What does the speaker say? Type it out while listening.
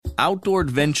outdoor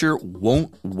adventure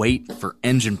won't wait for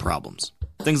engine problems.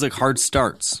 Things like hard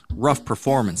starts, rough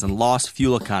performance, and lost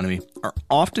fuel economy are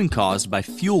often caused by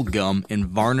fuel gum and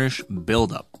varnish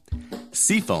buildup.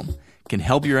 Seafoam can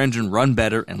help your engine run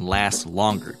better and last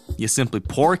longer. You simply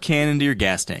pour a can into your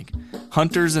gas tank.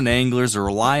 Hunters and anglers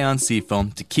rely on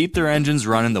Seafoam to keep their engines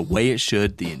running the way it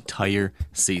should the entire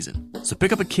season. So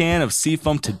pick up a can of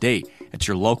Seafoam today at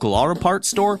your local auto parts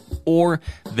store or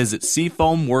visit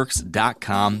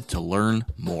seafoamworks.com to learn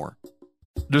more.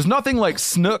 There's nothing like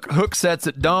snook hook sets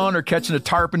at dawn or catching a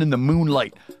tarpon in the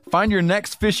moonlight. Find your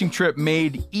next fishing trip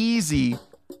made easy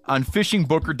on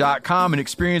fishingbooker.com and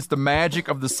experience the magic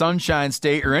of the Sunshine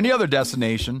State or any other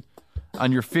destination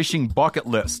on your fishing bucket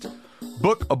list.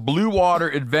 Book a blue water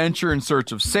adventure in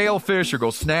search of sailfish or go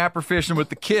snapper fishing with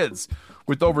the kids.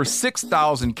 With over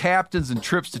 6,000 captains and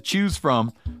trips to choose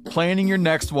from, planning your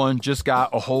next one just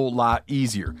got a whole lot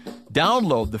easier.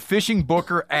 Download the Fishing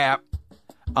Booker app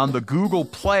on the Google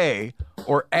Play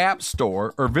or App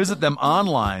Store or visit them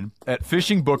online at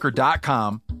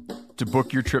fishingbooker.com to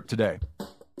book your trip today.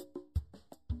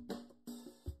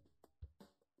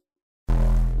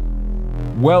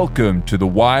 Welcome to the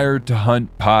Wired to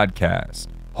Hunt podcast,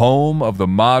 home of the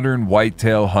modern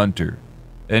whitetail hunter.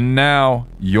 And now,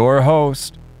 your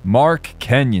host, Mark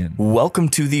Kenyon. Welcome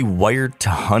to the Wired to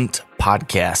Hunt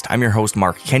podcast. I'm your host,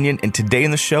 Mark Kenyon, and today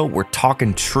in the show, we're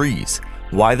talking trees,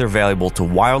 why they're valuable to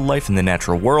wildlife in the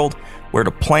natural world, where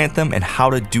to plant them, and how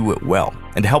to do it well.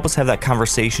 And to help us have that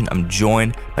conversation, I'm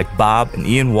joined by Bob and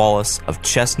Ian Wallace of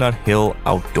Chestnut Hill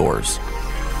Outdoors.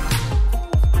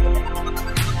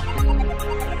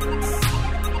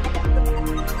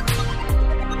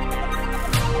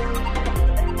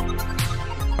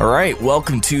 All right,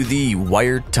 welcome to the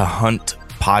Wired to Hunt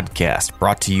podcast,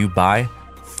 brought to you by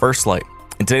First Light.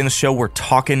 And today in the show, we're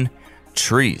talking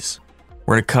trees.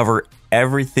 We're going to cover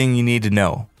everything you need to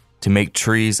know to make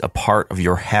trees a part of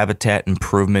your habitat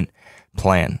improvement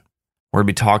plan. We're going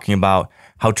to be talking about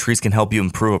how trees can help you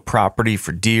improve a property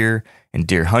for deer and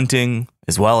deer hunting,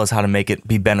 as well as how to make it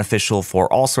be beneficial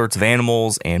for all sorts of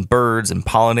animals and birds and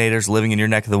pollinators living in your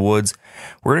neck of the woods.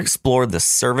 We're going to explore the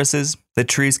services that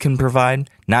trees can provide,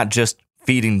 not just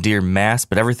feeding deer mass,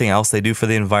 but everything else they do for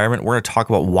the environment. We're going to talk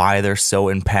about why they're so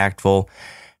impactful,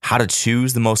 how to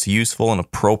choose the most useful and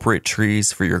appropriate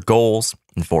trees for your goals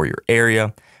and for your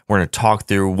area. We're going to talk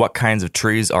through what kinds of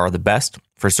trees are the best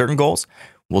for certain goals.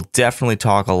 We'll definitely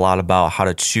talk a lot about how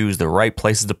to choose the right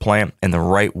places to plant and the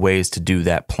right ways to do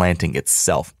that planting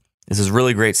itself. This is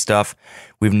really great stuff.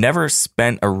 We've never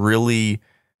spent a really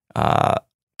kind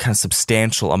of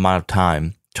substantial amount of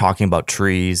time talking about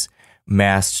trees,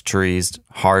 mast trees,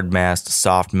 hard mast,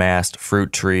 soft mast,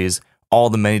 fruit trees, all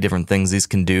the many different things these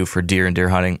can do for deer and deer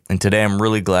hunting. And today I'm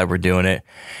really glad we're doing it.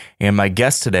 And my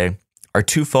guests today are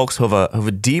two folks who have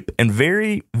a deep and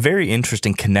very, very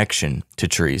interesting connection to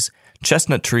trees.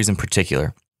 Chestnut trees in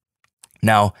particular.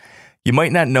 Now, you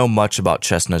might not know much about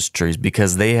chestnut trees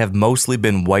because they have mostly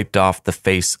been wiped off the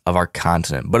face of our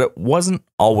continent, but it wasn't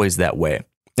always that way.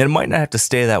 And it might not have to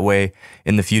stay that way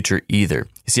in the future either.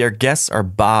 You see, our guests are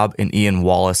Bob and Ian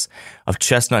Wallace of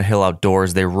Chestnut Hill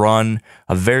Outdoors. They run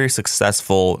a very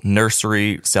successful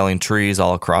nursery selling trees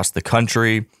all across the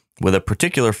country with a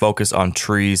particular focus on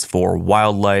trees for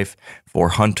wildlife, for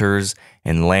hunters,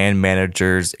 and land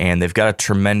managers, and they've got a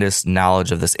tremendous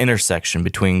knowledge of this intersection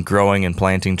between growing and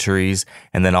planting trees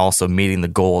and then also meeting the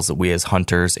goals that we as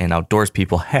hunters and outdoors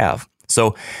people have.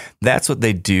 So that's what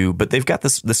they do, but they've got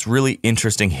this really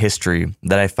interesting history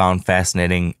that I found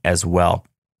fascinating as well.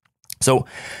 So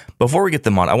before we get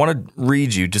them on, I want to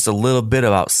read you just a little bit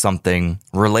about something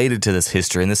related to this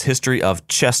history and this history of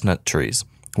chestnut trees,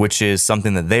 which is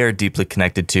something that they are deeply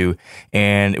connected to.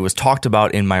 And it was talked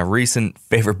about in my recent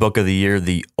favorite book of the year,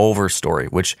 The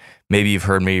Overstory, which maybe you've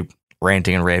heard me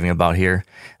ranting and raving about here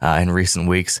in recent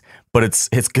weeks. But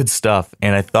it's good stuff,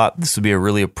 and I thought this would be a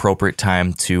really appropriate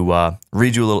time to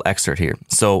read you a little excerpt here.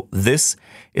 So this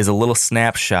is a little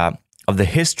snapshot of the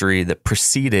history that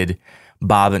preceded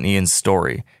Bob and Ian's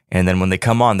story. And then when they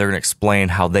come on, they're going to explain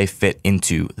how they fit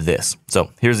into this.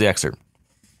 So here's the excerpt.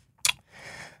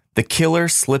 The killer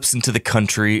slips into the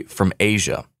country from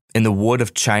Asia in the wood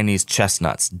of Chinese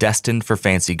chestnuts destined for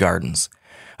fancy gardens.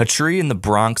 A tree in the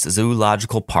Bronx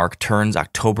Zoological Park turns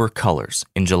October colors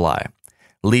in July.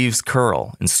 Leaves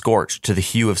curl and scorch to the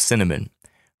hue of cinnamon.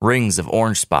 Rings of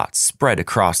orange spots spread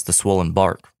across the swollen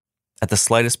bark. At the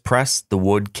slightest press, the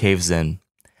wood caves in.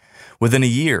 Within a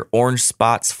year, orange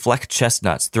spots fleck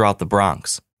chestnuts throughout the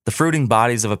Bronx, the fruiting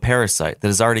bodies of a parasite that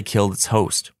has already killed its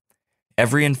host.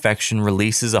 Every infection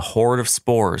releases a horde of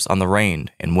spores on the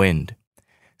rain and wind.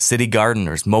 City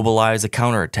gardeners mobilize a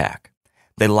counterattack.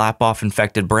 They lop off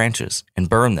infected branches and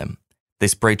burn them. They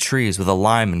spray trees with a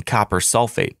lime and copper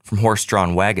sulfate from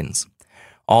horse-drawn wagons.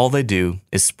 All they do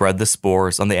is spread the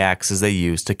spores on the axes they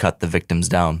use to cut the victims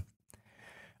down.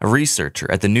 A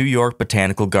researcher at the New York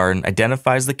Botanical Garden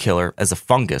identifies the killer as a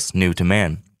fungus new to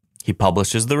man. He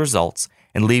publishes the results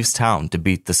and leaves town to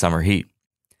beat the summer heat.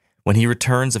 When he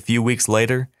returns a few weeks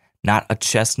later, not a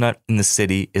chestnut in the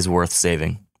city is worth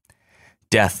saving.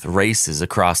 Death races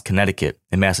across Connecticut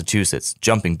and Massachusetts,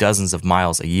 jumping dozens of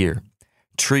miles a year.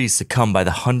 Trees succumb by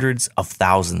the hundreds of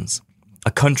thousands.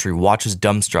 A country watches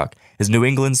dumbstruck as New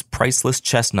England's priceless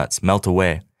chestnuts melt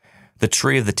away. The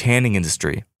tree of the tanning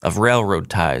industry, of railroad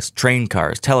ties, train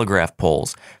cars, telegraph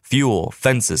poles, fuel,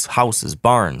 fences, houses,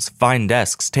 barns, fine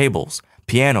desks, tables,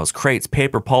 pianos, crates,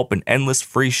 paper pulp, and endless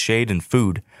free shade and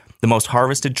food. The most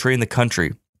harvested tree in the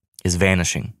country is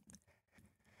vanishing.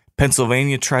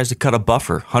 Pennsylvania tries to cut a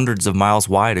buffer hundreds of miles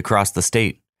wide across the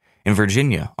state. In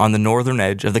Virginia, on the northern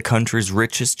edge of the country's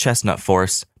richest chestnut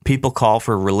forest, people call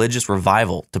for a religious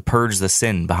revival to purge the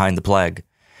sin behind the plague.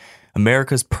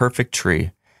 America's perfect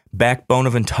tree, backbone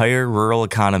of entire rural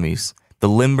economies, the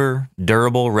limber,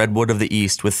 durable redwood of the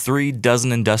East with 36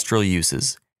 industrial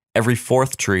uses, every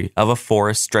fourth tree of a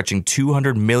forest stretching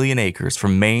 200 million acres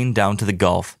from Maine down to the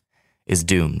Gulf, is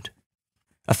doomed.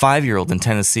 A 5-year-old in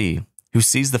Tennessee, who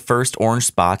sees the first orange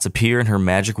spots appear in her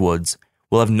magic woods,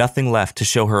 will have nothing left to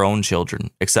show her own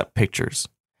children except pictures.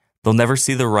 They'll never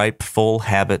see the ripe, full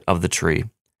habit of the tree,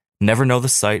 never know the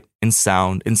sight and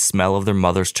sound and smell of their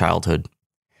mother's childhood.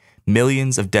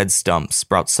 Millions of dead stumps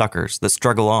sprout suckers that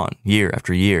struggle on year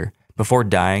after year before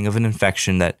dying of an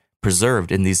infection that, preserved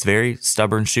in these very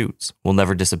stubborn shoots, will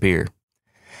never disappear.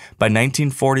 By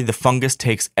 1940, the fungus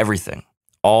takes everything,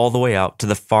 all the way out to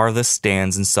the farthest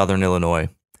stands in southern Illinois.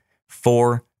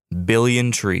 4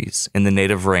 billion trees in the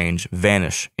native range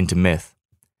vanish into myth.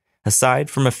 Aside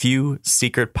from a few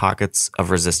secret pockets of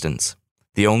resistance,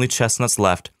 the only chestnuts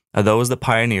left are those that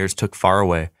pioneers took far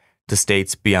away to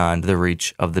states beyond the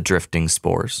reach of the drifting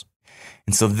spores.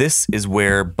 And so this is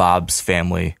where Bob's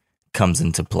family comes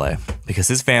into play, because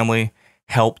his family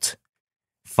helped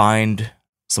find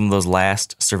some of those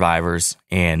last survivors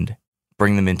and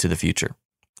bring them into the future.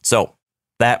 So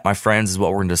that, my friends, is what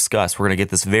we're going to discuss. We're going to get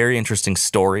this very interesting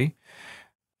story,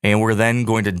 and we're then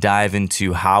going to dive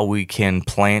into how we can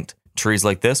plant trees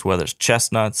like this, whether it's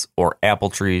chestnuts or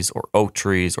apple trees or oak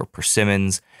trees or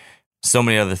persimmons, so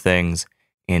many other things,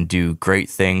 and do great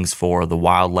things for the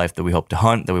wildlife that we hope to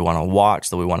hunt, that we want to watch,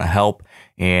 that we want to help,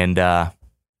 and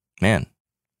man,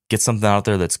 get something out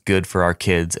there that's good for our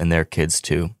kids and their kids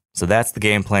too. So that's the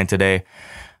game plan today.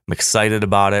 I'm excited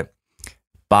about it.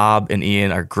 Bob and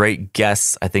Ian are great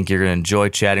guests. I think you're going to enjoy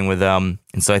chatting with them.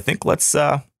 And so I think let's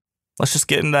just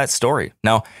get into that story.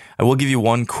 Now, I will give you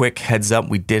one quick heads up.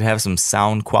 We did have some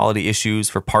sound quality issues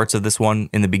for parts of this one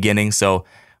in the beginning, so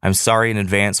I'm sorry in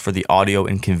advance for the audio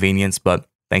inconvenience, but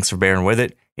thanks for bearing with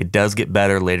it. It does get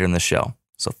better later in the show.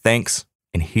 So thanks,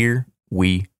 and here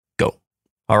we go.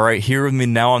 All right, here with me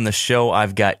now on the show,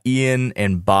 I've got Ian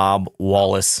and Bob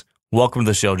Wallace. Welcome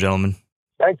to the show, gentlemen.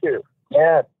 Thank you.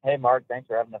 Yeah. Hey, Mark. Thanks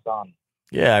for having us on.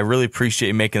 Yeah, I really appreciate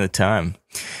you making the time.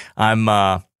 I'm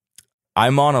on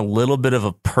a little bit of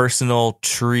a personal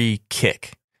tree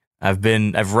kick. I've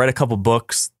read a couple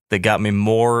books that got me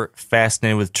more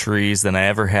fascinated with trees than I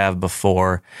ever have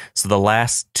before. So the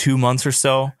last 2 months or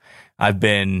so, I've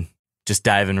been just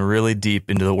diving really deep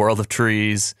into the world of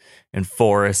trees and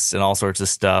forests and all sorts of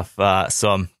stuff. So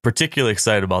I'm particularly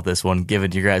excited about this one,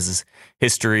 given your guys'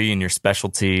 history and your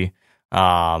specialty.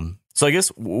 So I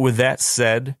guess with that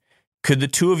said, could the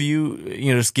two of you,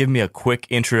 just give me a quick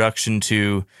introduction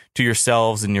to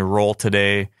yourselves and your role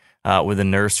today with the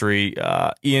nursery?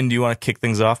 Ian, do you want to kick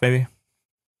things off, maybe?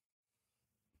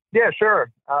 Yeah,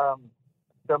 sure.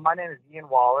 So my name is Ian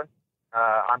Wallace.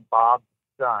 I'm Bob's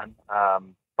son.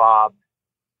 Bob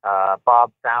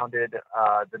founded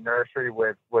the nursery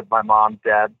with my mom,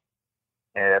 Deb,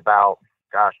 about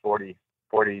 40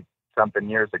 something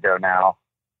years ago now.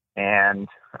 And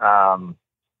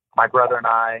my brother and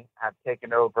I have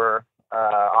taken over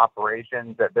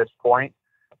operations at this point.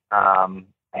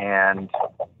 And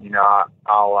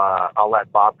I'll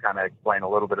let Bob kind of explain a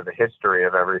little bit of the history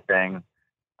of everything.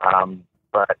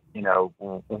 But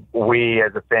we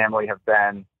as a family have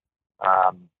been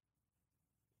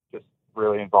just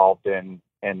really involved in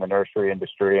the nursery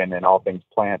industry and in all things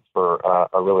plants for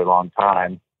a really long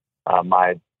time.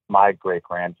 My great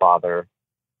grandfather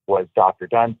was Dr.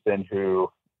 Dunstan,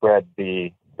 who bred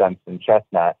the Dunstan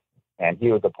chestnut, and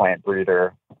he was a plant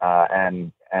breeder.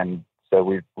 And so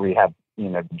we have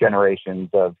generations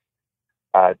of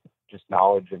just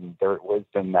knowledge and dirt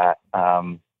wisdom that,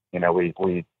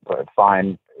 we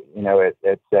find,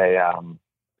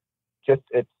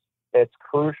 it's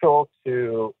crucial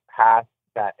to pass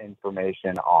that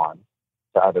information on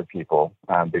to other people,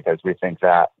 because we think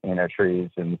that, trees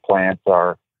and plants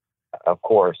are, of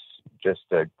course, just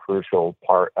a crucial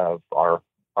part of our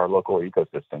local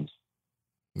ecosystems.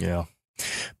 Yeah.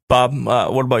 Bob,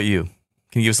 what about you?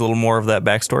 Can you give us a little more of that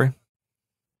backstory?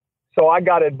 So I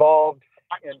got involved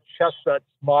in chestnuts.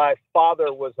 My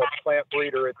father was a plant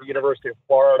breeder at the University of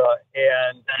Florida,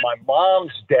 and my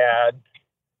mom's dad,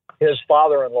 his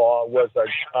father-in-law, was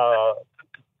a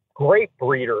great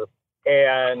breeder,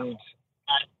 and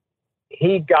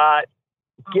he got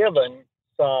given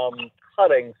some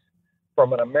cuttings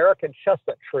from an American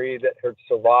chestnut tree that had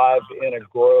survived in a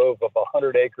grove of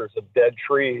 100 acres of dead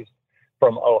trees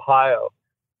from Ohio.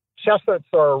 Chestnuts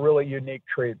are a really unique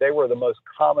tree. They were the most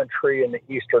common tree in the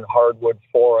eastern hardwood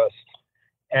forest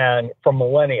and for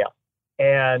millennia.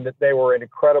 And they were an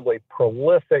incredibly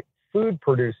prolific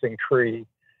food-producing tree.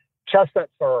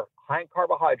 Chestnuts are high in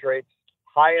carbohydrates,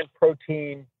 high in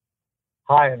protein,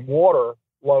 high in water,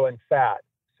 low in fat.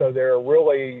 So they're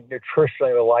really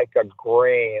nutritionally like a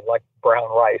grain, like brown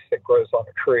rice that grows on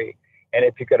a tree. And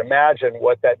if you could imagine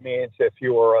what that means if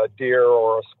you were a deer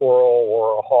or a squirrel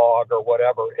or a hog or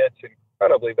whatever, it's an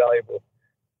incredibly valuable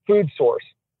food source.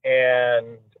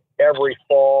 And every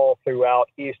fall throughout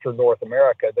eastern North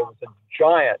America, there was a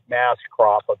giant mass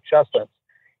crop of chestnuts.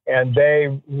 And they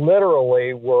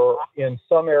literally were, in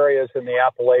some areas in the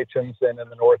Appalachians and in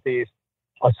the Northeast,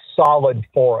 a solid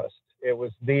forest. It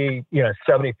was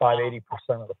 75, 80%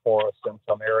 of the forest in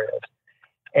some areas.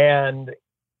 And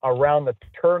around the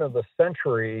turn of the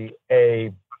century,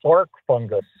 a bark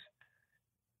fungus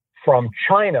from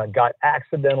China got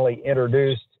accidentally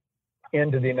introduced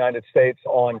into the United States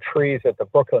on trees at the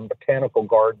Brooklyn Botanical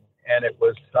Garden. And it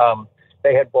was,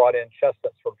 they had brought in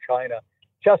chestnuts from China.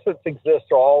 Chestnuts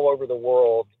exist all over the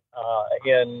world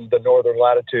in the northern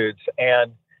latitudes.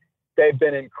 And they've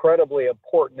been incredibly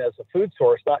important as a food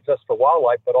source, not just for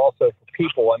wildlife, but also for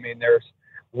people. I mean, there's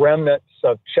remnants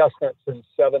of chestnuts in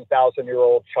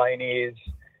 7,000-year-old Chinese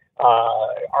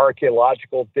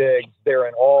archaeological digs. They're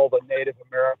in all the Native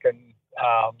American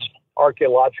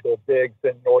archaeological digs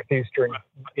in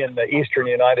the eastern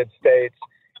United States.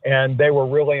 And they were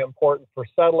really important for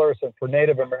settlers and for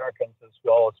Native Americans as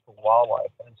well as for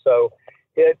wildlife. And so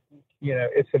it's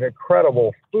an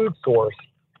incredible food source.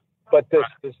 But this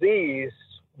disease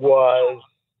was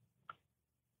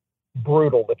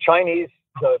brutal. The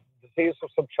disease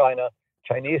was from China.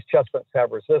 Chinese chestnuts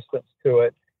have resistance to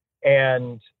it,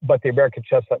 but the American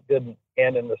chestnut didn't.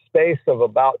 And in the space of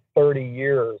about 30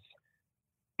 years,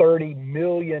 30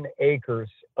 million acres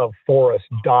of forest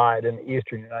died in the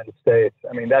eastern United States.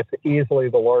 I mean, that's easily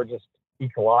the largest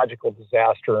ecological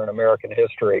disaster in American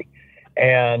history.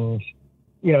 And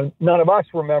none of us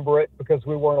remember it because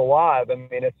we weren't alive. I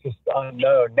mean, it's just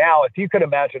unknown. Now, if you could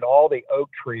imagine all the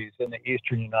oak trees in the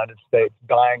eastern United States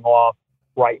dying off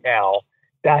right now,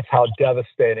 that's how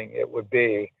devastating it would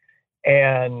be.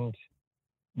 And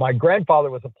my grandfather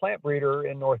was a plant breeder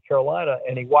in North Carolina,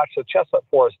 and he watched the chestnut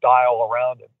forest die all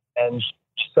around him. And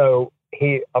so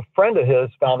a friend of his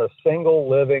found a single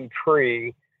living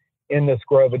tree in this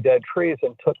grove of dead trees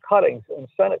and took cuttings and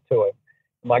sent it to him.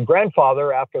 My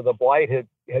grandfather, after the blight had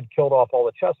killed off all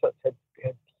the chestnuts, had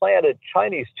planted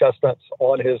Chinese chestnuts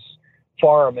on his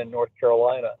farm in North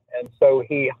Carolina. And so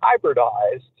he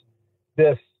hybridized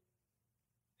this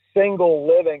single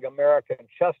living American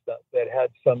chestnut that had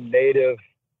some native,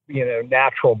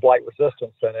 natural blight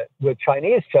resistance in it with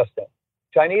Chinese chestnut.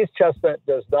 Chinese chestnut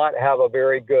does not have a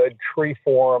very good tree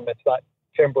form. It's not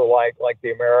timber-like like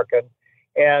the American.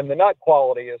 And the nut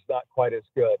quality is not quite as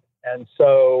good. And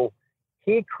so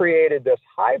he created this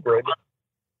hybrid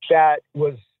that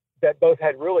both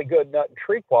had really good nut and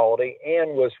tree quality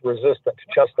and was resistant to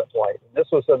chestnut blight. And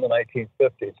this was in the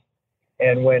 1950s.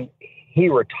 And when he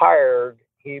retired,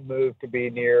 he moved to be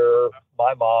near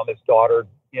my mom, his daughter,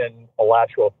 in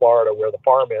Alachua, Florida, where the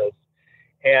farm is.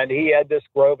 And he had this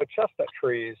grove of chestnut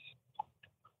trees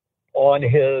on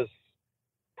his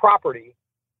property,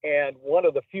 and one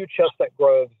of the few chestnut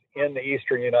groves in the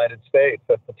eastern United States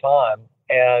at the time.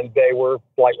 And they were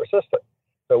blight resistant.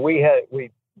 So we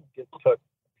took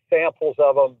samples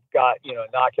of them,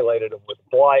 inoculated them with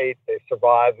blight. They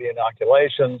survived the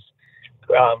inoculations.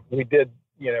 We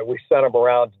sent them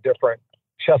around to different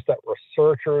chestnut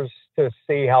researchers to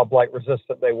see how blight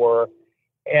resistant they were.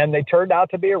 And they turned out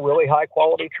to be a really high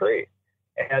quality tree.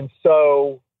 And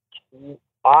so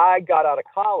I got out of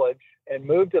college and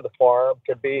moved to the farm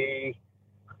to be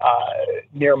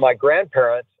near my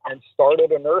grandparents and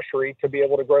started a nursery to be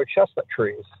able to grow chestnut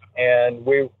trees. And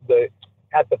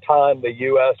at the time, the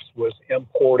U.S. was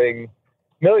importing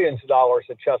millions of dollars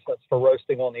of chestnuts for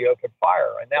roasting on the open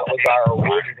fire. And that was our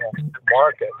original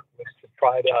market, was to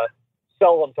try to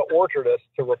sell them to orchardists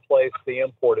to replace the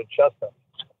imported chestnuts.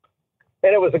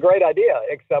 And it was a great idea,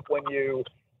 except when you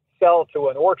sell to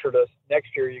an orchardist,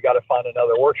 next year you got to find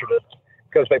another orchardist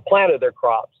because they planted their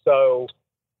crops. So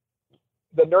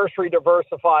the nursery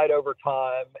diversified over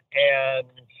time, and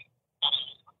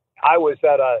I was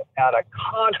at a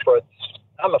conference.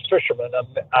 I'm a fisherman.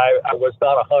 I was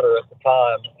not a hunter at the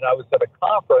time, and I was at a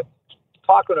conference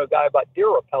talking to a guy about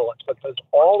deer repellent because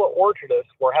all the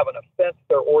orchardists were having to fence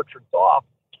their orchards off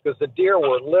because the deer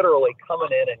were literally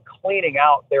coming in and cleaning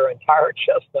out their entire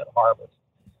chestnut harvest.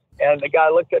 And the guy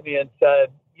looked at me and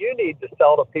said, "You need to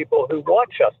sell to people who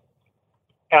want chestnuts.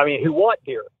 I mean, who want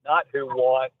deer, not who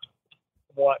want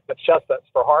the chestnuts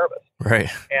for harvest." Right.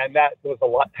 And that was a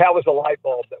light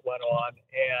bulb that went on.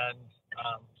 And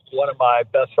one of my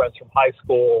best friends from high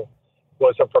school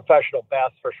was a professional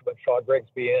bass fisherman, Shaw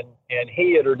Grigsby, and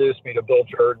he introduced me to Bill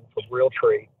Jordan from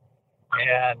Realtree.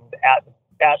 And at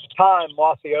the time,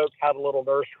 Mossy Oak had a little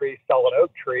nursery selling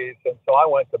oak trees, and so I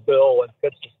went to Bill and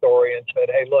pitched the story and said,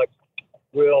 "Hey, look,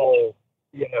 we'll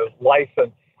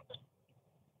license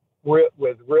with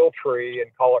Realtree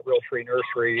and call it Realtree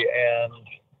Nursery and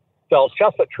sell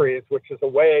chestnut trees, which is a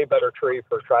way better tree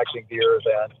for attracting deer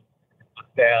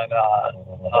than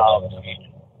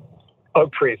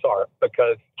oak trees are,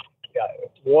 because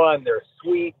one, they're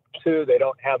sweet, two, they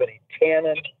don't have any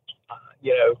tannin.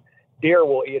 Deer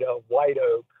will eat a white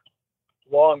oak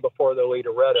long before they'll eat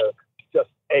a red oak, just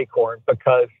acorn,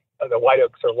 because the white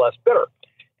oaks are less bitter.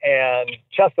 And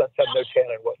chestnuts have no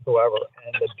tannin whatsoever,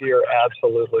 and the deer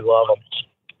absolutely love them.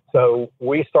 So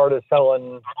we started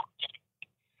selling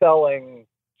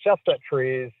chestnut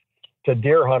trees to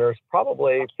deer hunters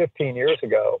probably 15 years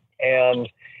ago. And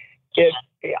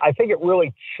I think it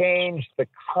really changed the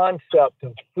concept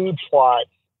of food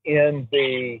plots in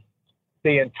the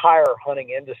entire hunting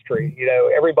industry.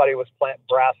 Everybody was planting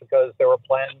brassicas, they were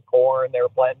planting corn, they were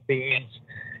planting beans.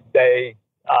 A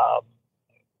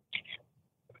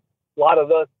lot of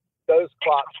those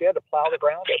crops, you had to plow the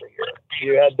ground every year.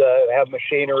 You had to have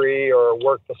machinery or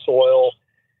work the soil,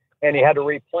 and you had to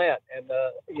replant. And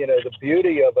the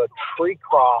beauty of a tree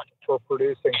crop for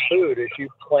producing food is you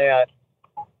plant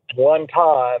one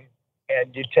time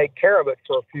and you take care of it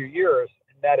for a few years,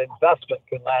 and that investment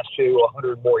can last you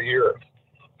 100 more years.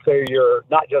 So you're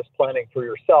not just planting for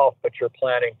yourself, but you're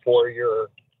planting for your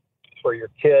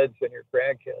kids and your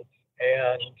grandkids.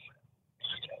 And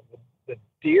the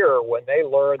deer, when they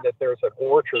learn that there's an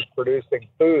orchard producing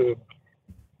food,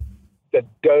 the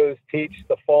does teach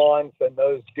the fawns, and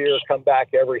those deer come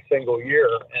back every single year.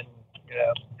 And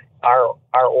our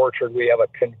orchard, we have a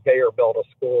conveyor belt of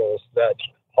squirrels that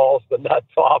hauls the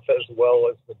nuts off as well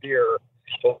as the deer.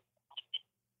 So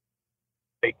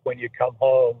when you come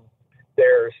home,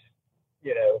 there's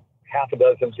half a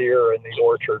dozen deer in the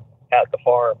orchard at the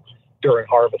farm during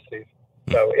harvest season.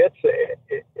 So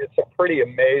it's a pretty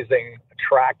amazing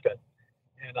attractant,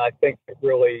 and I think it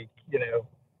really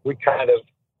we kind of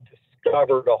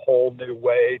discovered a whole new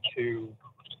way to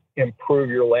improve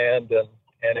your land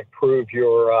and improve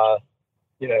your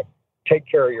take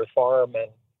care of your farm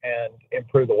and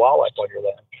improve the wildlife on your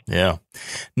land. Yeah.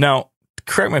 Now,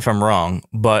 correct me if I'm wrong,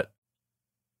 but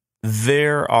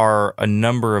there are a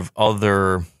number of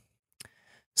other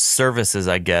services,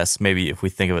 I guess, maybe if we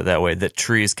think of it that way, that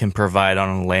trees can provide on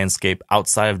a landscape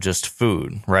outside of just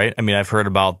food, right? I mean, I've heard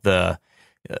about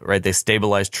they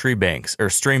stabilize tree banks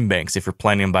or stream banks if you're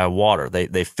planting them by water.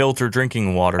 They filter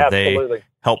drinking water. Absolutely. They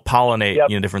help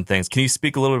pollinate, different things. Can you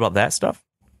speak a little bit about that stuff?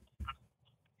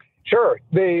 Sure.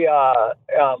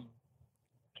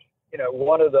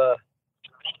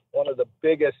 One of the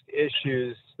biggest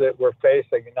issues that we're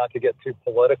facing, and not to get too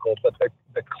political, but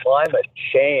the climate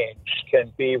change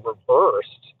can be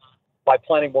reversed by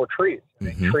planting more trees. I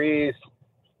mean, trees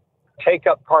take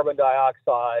up carbon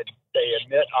dioxide, they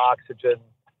emit oxygen,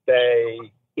 they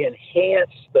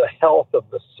enhance the health of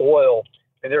the soil.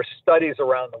 And there's studies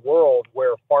around the world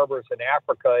where farmers in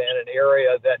Africa, in an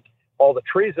area that all the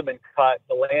trees have been cut,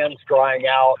 the land's drying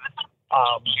out,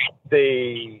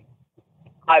 the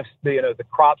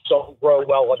crops don't grow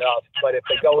well enough. But if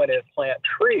they go in and plant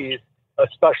trees,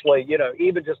 especially,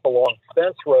 even just along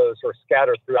fence rows or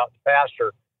scattered throughout the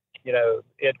pasture,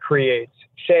 it creates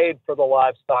shade for the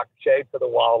livestock, shade for the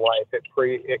wildlife. It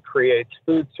creates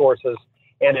food sources,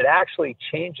 and it actually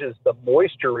changes the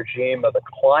moisture regime of the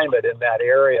climate in that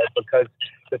area, because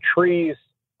the trees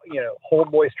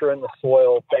hold moisture in the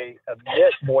soil. They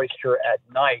emit moisture at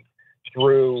night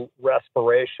through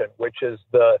respiration, which is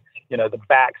the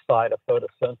backside of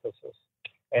photosynthesis.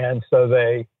 And so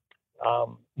they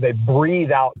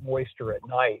breathe out moisture at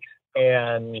night,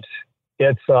 and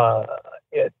it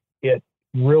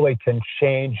really can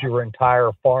change your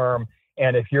entire farm.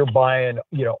 And if you're buying,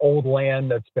 old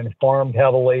land that's been farmed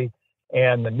heavily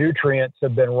and the nutrients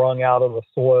have been wrung out of the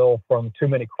soil from too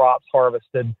many crops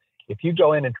harvested, if you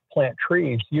go in and plant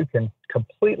trees, you can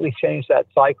completely change that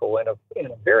cycle in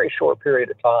a very short period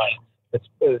of time.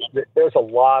 There's a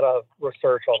lot of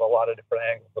research on a lot of different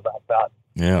angles about that.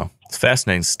 Yeah, it's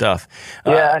fascinating stuff.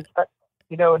 Yeah, and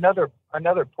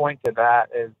another point to that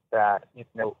is that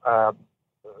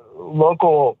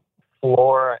local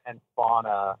flora and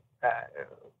fauna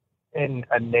in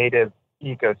a native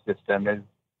ecosystem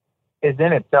is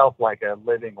in itself like a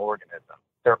living organism.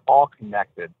 They're all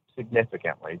connected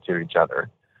significantly to each other.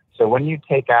 So when you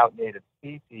take out native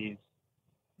species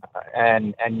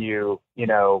and you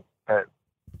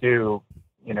do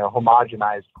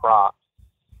homogenized crops,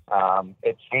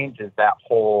 it changes the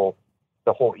whole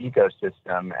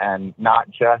ecosystem, and not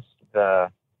just the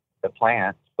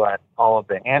plants, but all of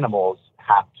the animals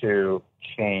have to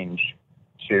change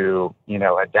to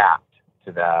adapt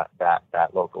to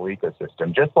that local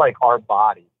ecosystem. Just like our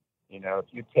body, if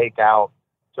you take out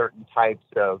certain types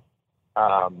of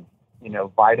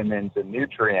vitamins and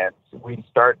nutrients, we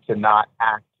start to not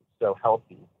act so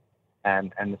healthy,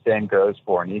 and the same goes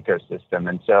for an ecosystem.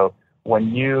 And so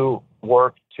when you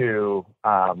work to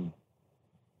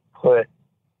put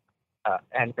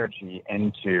energy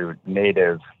into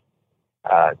native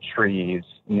trees,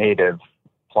 native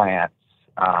plants,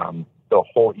 the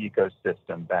whole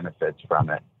ecosystem benefits from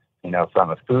it. From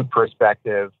a food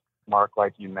perspective, Mark,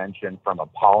 like you mentioned, from a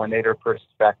pollinator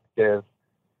perspective,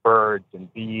 birds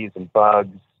and bees and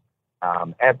bugs,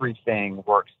 everything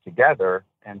works together.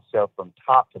 And so from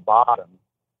top to bottom,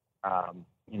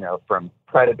 from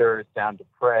predators down to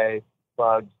prey,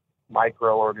 bugs,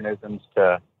 microorganisms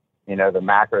to, the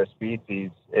macro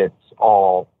species, it's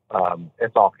all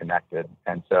connected.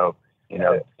 And so,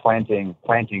 planting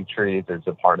trees is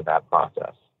a part of that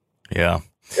process. Yeah.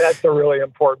 That's a really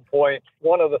important point.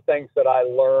 One of the things that I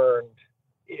learned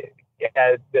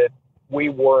is that we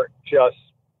weren't just,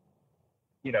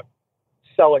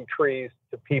 selling trees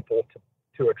to people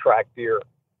to attract deer,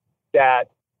 that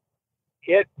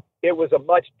it was a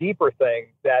much deeper thing,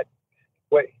 that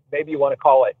what maybe you want to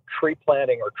call it tree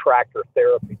planting or tractor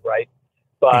therapy, right?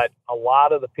 But a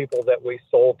lot of the people that we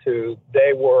sold to,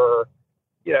 they were,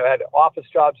 had office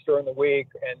jobs during the week,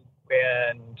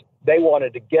 and they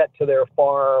wanted to get to their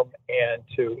farm and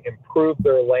to improve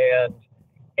their land.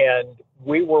 And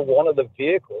we were one of the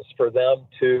vehicles for them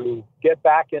to get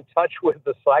back in touch with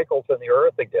the cycles in the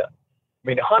earth again. I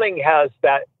mean, hunting has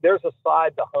that, there's a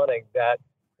side to hunting that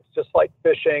it's just like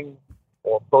fishing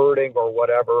or birding or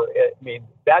whatever.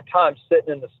 That time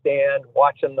sitting in the stand,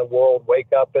 watching the world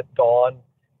wake up at dawn,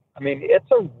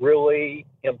 it's a really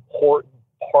important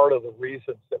part of the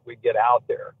reasons that we get out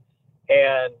there.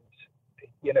 And,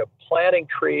 planting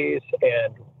trees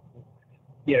and,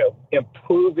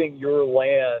 improving your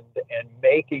land and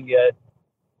making it,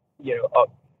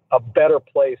 a better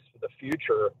place for the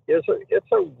future it's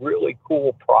a really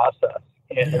cool process.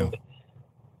 And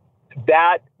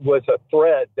that was a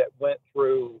thread that went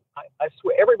through, I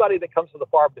swear, everybody that comes to the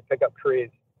farm to pick up trees,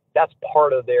 that's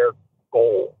part of their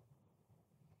goal.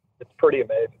 It's pretty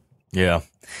amazing. Yeah.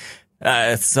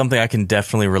 It's something I can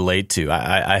definitely relate to.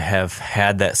 I have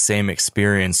had that same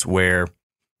experience where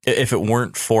if it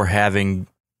weren't for having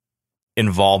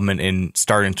involvement in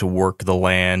starting to work the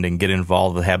land and get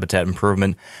involved with habitat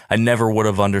improvement, I never would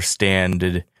have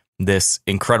understood this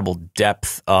incredible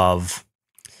depth of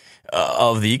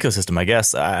the ecosystem. I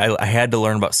guess I had to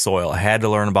learn about soil. I had to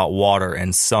learn about water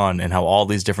and sun and how all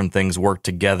these different things work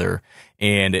together.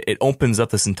 And it opens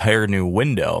up this entire new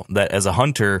window that, as a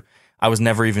hunter, I was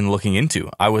never even looking into.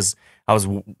 I was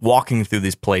walking through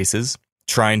these places,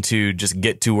 trying to just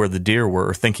get to where the deer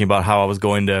were, thinking about how I was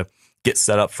going to get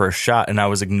set up for a shot, and I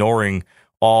was ignoring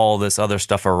all this other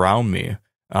stuff around me.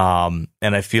 And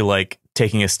I feel like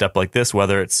taking a step like this,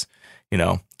 whether it's,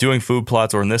 doing food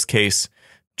plots or in this case,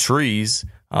 trees,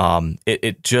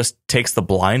 it just takes the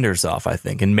blinders off, I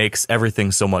think, and makes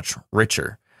everything so much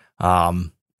richer.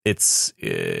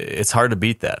 It's hard to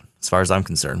beat that as far as I'm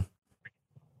concerned.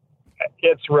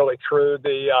 It's really true.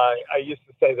 I used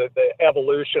to say that the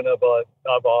evolution of a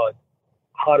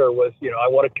hunter was, I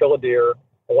want to kill a deer.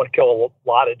 I want to kill a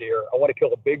lot of deer. I want to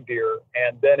kill a big deer.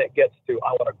 And then it gets to,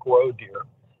 I want to grow deer.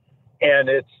 And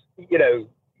it's,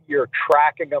 you're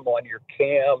tracking them on your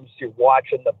cams. You're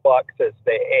watching the bucks as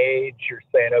they age. You're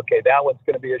saying, okay, that one's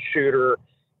going to be a shooter.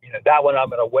 That one I'm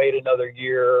going to wait another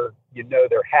year.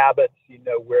 Their habits.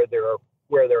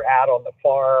 Where they're at on the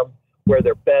farm, where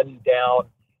they're bedding down.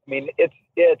 I mean, it's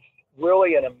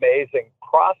really an amazing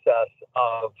process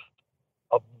of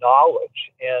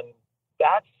knowledge, and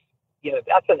that's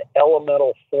an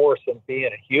elemental force in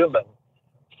being a human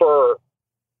for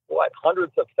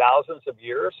hundreds of thousands of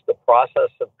years. The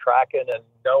process of tracking and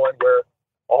knowing where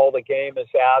all the game is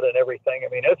at and everything. I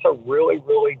mean, it's a really,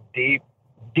 really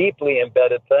deeply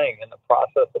embedded thing, and the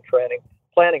process of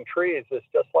planting trees is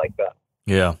just like that.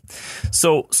 Yeah.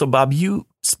 So Bob, you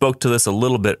spoke to this a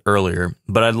little bit earlier,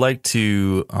 but I'd like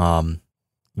to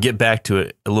get back to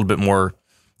it a little bit more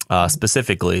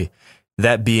specifically,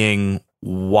 that being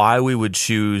why we would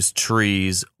choose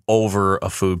trees over a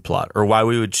food plot, or why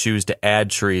we would choose to add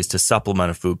trees to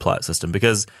supplement a food plot system.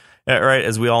 Because, right,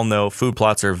 as we all know, food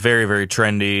plots are very, very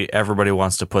trendy. Everybody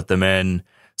wants to put them in.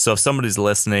 So if somebody's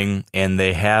listening and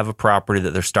they have a property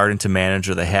that they're starting to manage,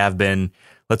 or they have been,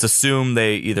 let's assume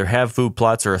they either have food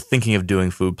plots or are thinking of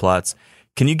doing food plots.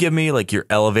 Can you give me like your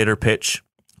elevator pitch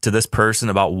to this person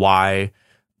about why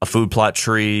a food plot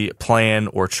tree plan,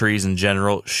 or trees in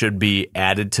general, should be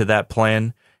added to that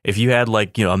plan? If you had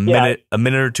a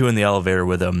minute or two in the elevator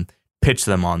with them, pitch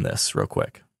them on this real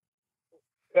quick.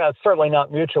 Yeah, it's certainly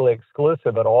not mutually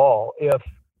exclusive at all.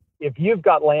 If you've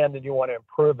got land and you want to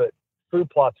improve it, food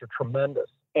plots are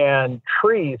tremendous, and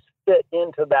trees fit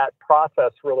into that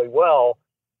process really well,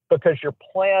 because you're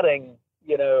planting,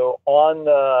 on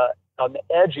the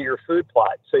edge of your food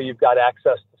plot. So you've got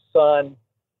access to sun.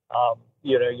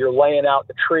 You're laying out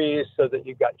the trees so that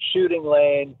you've got shooting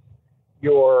lanes.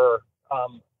 The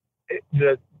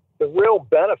real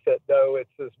benefit, though,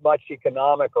 it's as much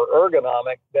economic or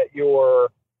ergonomic that you're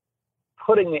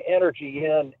putting the energy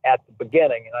in at the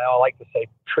beginning. And I like to say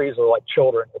trees are like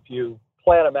children. If you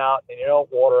plant them out and you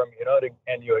don't water them,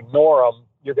 and you ignore them,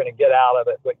 you're going to get out of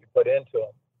it what you put into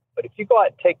them. But if you go out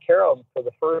and take care of them for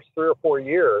the first 3 or 4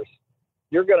 years,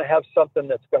 you're going to have something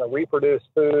that's going to reproduce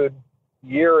food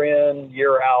year in,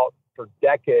 year out for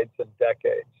decades and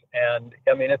decades. And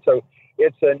I mean, it's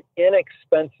an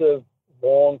inexpensive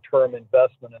long-term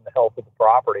investment in the health of the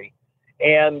property,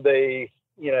 and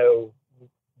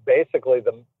basically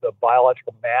the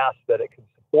biological mass that it can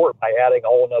support by adding a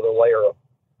whole another layer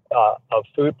of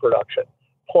food production.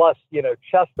 Plus,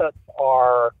 chestnuts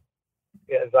are,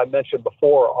 as I mentioned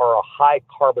before, are a high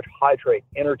carbohydrate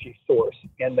energy source,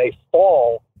 and they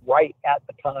fall right at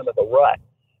the time of the rut.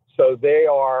 So they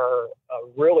are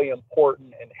really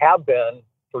important, and have been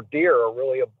for deer, a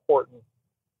really important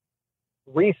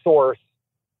resource,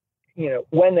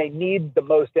 when they need the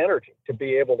most energy to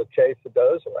be able to chase the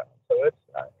does around. So it's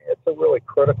a really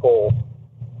critical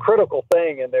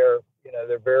thing, and they're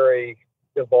very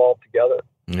evolved together.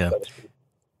 Yeah.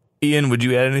 Ian, would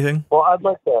you add anything? Well, I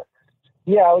would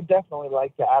definitely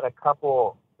like to add a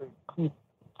couple key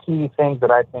things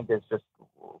that I think is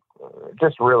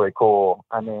just really cool.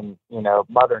 I mean,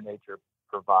 Mother Nature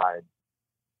provides,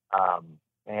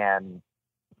 and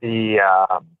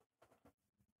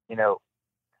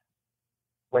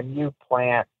when you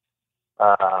plant,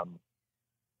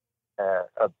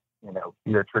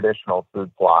 your traditional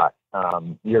food plot,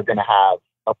 you're going to have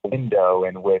a window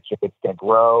in which it's going to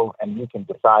grow, and you can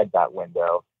decide that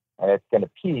window, and it's going to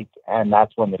peak, and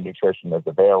that's when the nutrition is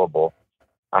available.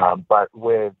 But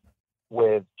with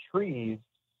trees,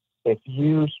 if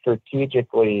you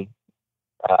strategically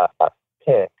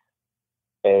pick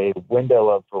a window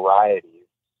of varieties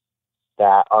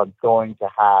that are going to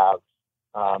have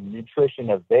nutrition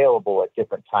available at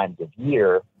different times of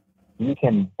year, you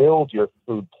can build your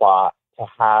food plot to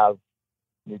have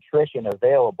nutrition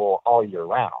available all year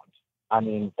round. I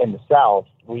mean, in the South,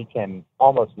 we can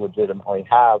almost legitimately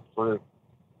have fruit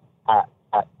at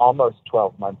almost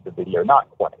 12 months of the year. Not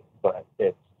quite, but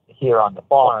it's here on the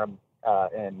farm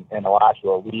in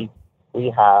Alachua, we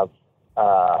have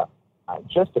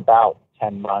just about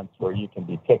 10 months where you can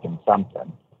be picking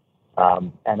something.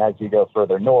 And as you go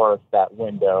further north, that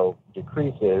window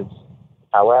decreases.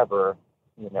 However,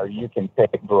 you can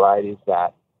pick varieties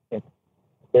that in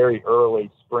very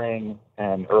early spring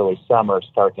and early summer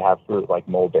start to have fruit, like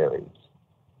mulberries.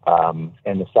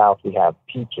 In the South, we have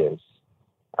peaches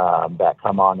that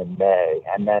come on in May.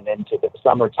 And then into the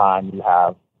summertime, you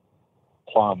have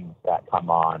plums that come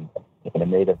on in a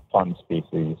native plum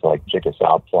species like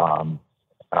Chickasaw plum.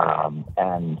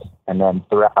 And then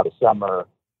throughout the summer,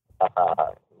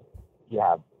 you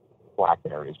have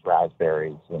blackberries,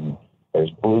 raspberries, and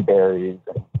there's blueberries.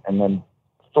 And then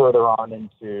further on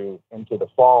into the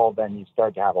fall, then you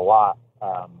start to have a lot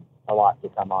to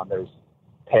come on. There's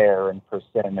pear and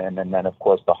persimmon, and then of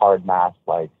course the hard mass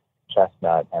like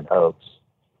chestnut and oaks.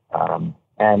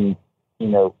 And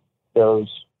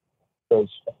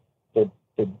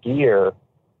the deer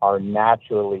are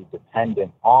naturally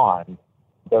dependent on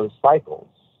those cycles,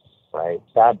 right?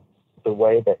 That's the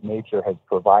way that nature has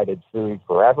provided food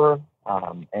forever,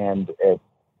 and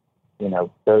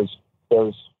those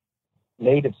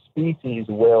native species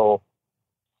will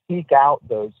seek out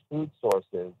those food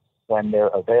sources when they're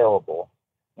available,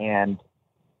 and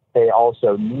they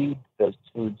also need those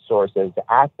food sources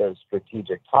at those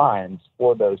strategic times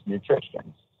for those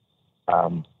nutritions.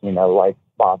 Like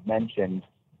Bob mentioned,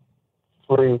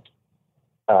 fruit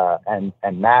and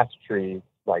mass trees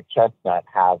like chestnut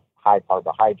have high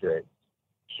carbohydrates,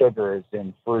 sugars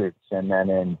in fruits, and then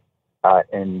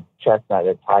in chestnut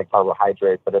it's high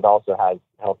carbohydrate, but it also has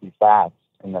healthy fats.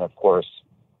 And then of course,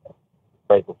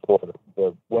 right before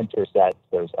the winter sets,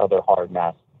 there's other hard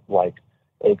mass like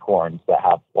acorns that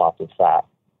have lots of fat.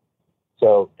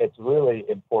 So it's really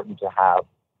important to have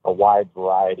a wide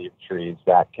variety of trees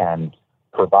that can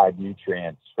provide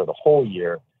nutrients for the whole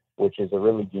year, which is a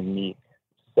really unique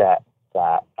set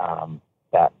that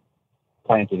that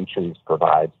planting trees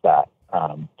provides that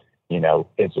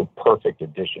is a perfect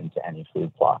addition to any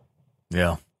food plot.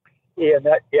 Yeah.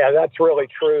 That's really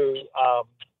true.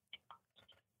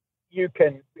 You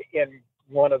can, in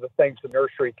one of the things the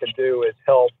nursery can do is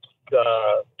help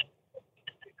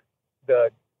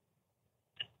the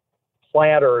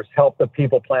planters, help the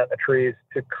people plant the trees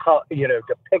to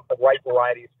pick the right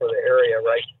varieties for the area,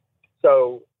 right?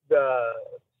 So the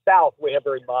South, we have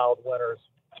very mild winters,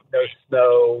 no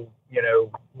snow,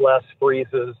 less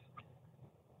freezes.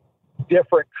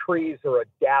 Different trees are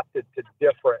adapted to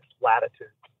different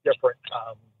latitudes, different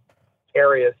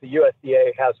areas. The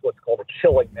USDA has what's called a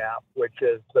chilling map, which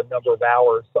is the number of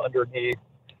hours underneath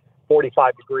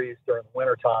 45 degrees during the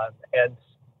wintertime. And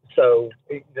so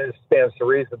this stands to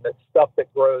reason that stuff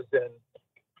that grows in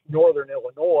northern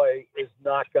Illinois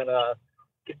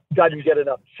doesn't get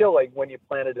enough chilling when you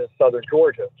plant it in southern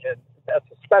Georgia. And that's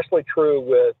especially true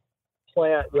with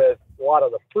a lot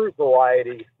of the fruit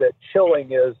varieties, that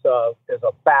chilling is a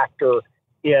factor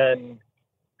in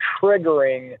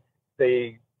triggering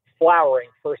the flowering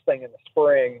first thing in the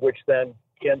spring, which then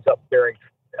ends up bearing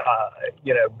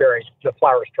the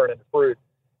flowers turn into fruit.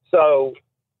 So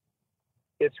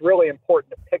it's really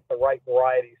important to pick the right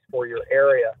varieties for your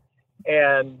area.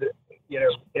 And,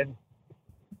 in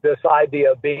this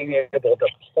idea of being able to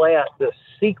plant this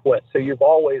sequence, so you've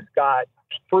always got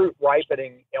fruit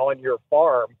ripening on your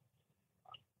farm.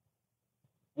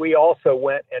 We also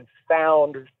went and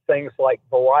found things like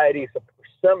varieties of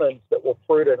persimmons that will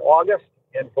fruit in August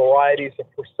and varieties of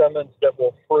persimmons that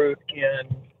will fruit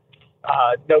in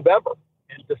November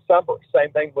and December.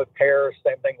 Same thing with pears,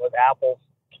 same thing with apples.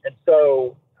 And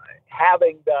so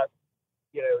having that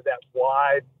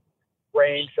wide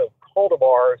range of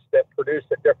cultivars that produce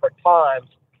at different times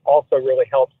also really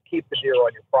helps keep the deer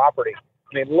on your property.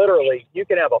 I mean, literally, you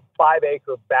can have a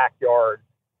 5-acre backyard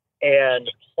and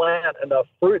plant enough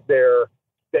fruit there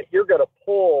that you're going to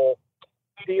pull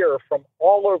deer from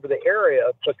all over the area,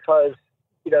 because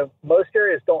most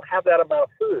areas don't have that amount of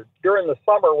food. During the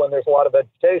summer, when there's a lot of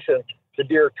vegetation, the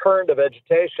deer turn to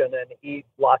vegetation and eat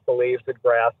lots of leaves and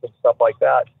grass and stuff like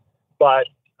that. But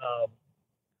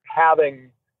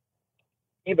having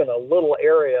even a little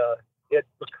area, it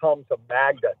becomes a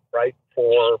magnet, right,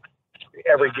 for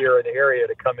every deer in the area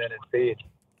to come in and feed.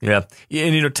 Yeah.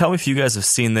 And, tell me if you guys have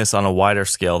seen this on a wider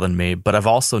scale than me, but I've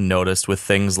also noticed with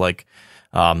things like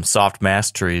soft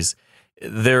mass trees,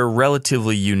 they're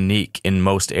relatively unique in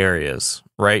most areas,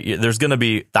 right? There's going to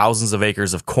be thousands of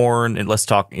acres of corn, and let's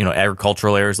talk,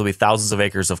 agricultural areas. There'll be thousands of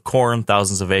acres of corn,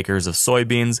 thousands of acres of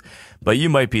soybeans, but you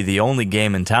might be the only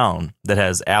game in town that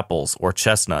has apples or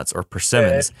chestnuts or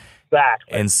persimmons.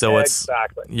 Exactly. And so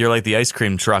you're like the ice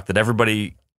cream truck that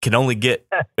everybody can only get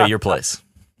at your place.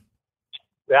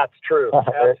 That's true.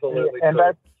 Absolutely and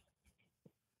true.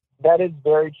 That is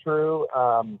very true.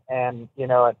 And,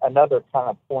 another kind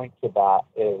of point to that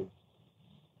is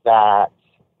that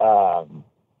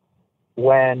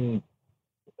when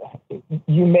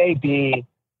you may be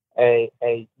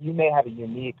you may have a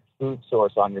unique food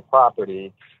source on your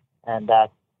property, and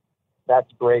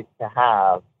that's great to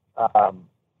have.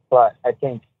 But I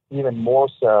think even more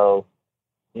so,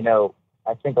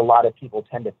 I think a lot of people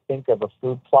tend to think of a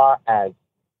food plot as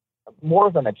more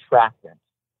of an attractant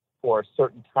for a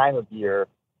certain time of year,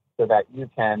 so that you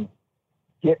can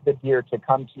get the deer to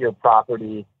come to your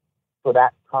property for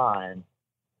that time.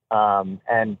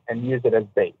 and use it as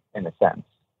bait in a sense.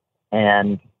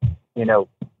 And,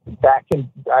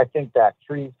 I think that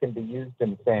trees can be used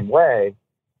in the same way,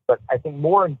 but I think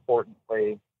more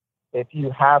importantly, if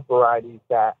you have varieties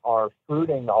that are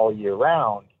fruiting all year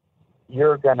round,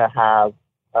 you're going to have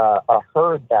a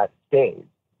herd that stays.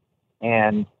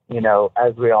 And,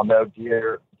 as we all know,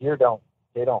 deer don't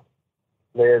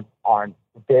live on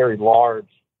very large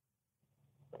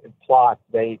plots.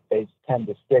 They tend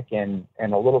to stick in a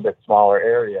little bit smaller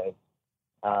areas.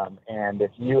 And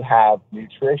if you have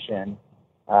nutrition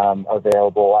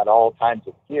available at all times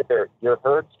of year, your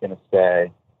herd's going to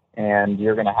stay, and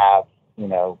you're going to have,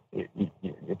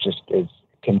 it just is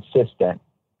consistent,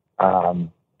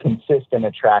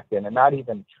 attractant, and not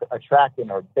even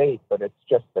attractant or bait, but it's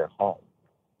just their home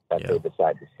that they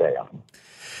decide to stay on.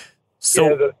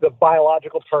 So the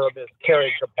biological term is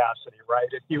carrying capacity, right?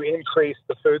 If you increase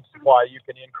the food supply, you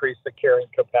can increase the carrying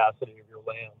capacity of your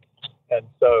land. And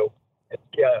so,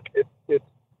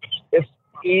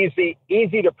 it's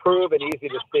easy to prove and easy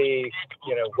to see,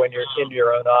 when you're into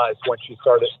your own eyes, once you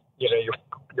start it,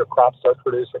 your crops start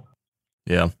producing.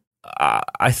 Yeah.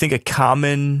 I think a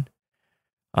common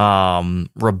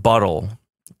rebuttal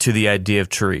to the idea of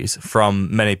trees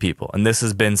from many people, and this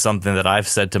has been something that I've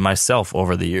said to myself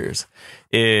over the years,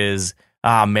 is,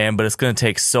 man, but it's going to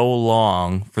take so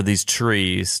long for these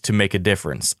trees to make a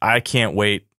difference. I can't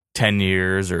wait 10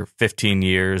 years or 15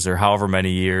 years or however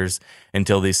many years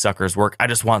until these suckers work. I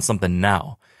just want something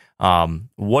now.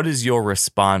 What is your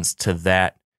response to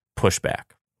that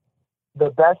pushback? The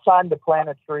best time to plant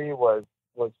a tree was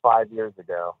 5 years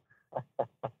ago.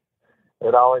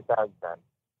 It always has been.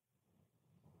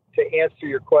 To answer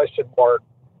your question, Mark,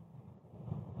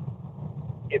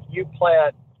 if you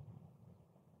plant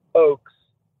oaks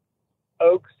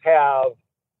have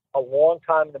a long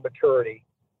time in the maturity.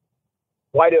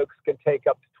 White oaks can take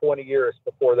up to 20 years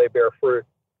before they bear fruit.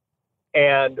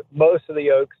 And most of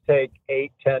the oaks take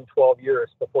 8, 10, 12 years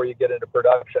before you get into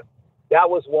production. That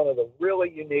was one of the really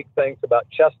unique things about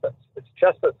chestnuts.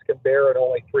 Chestnuts can bear in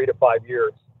only 3 to 5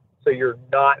 years. So you're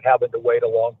not having to wait a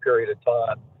long period of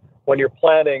time. When you're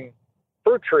planting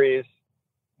fruit trees,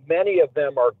 many of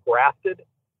them are grafted.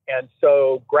 And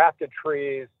so grafted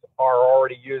trees are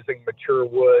already using mature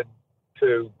wood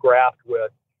to graft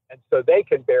with. And so they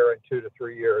can bear in 2 to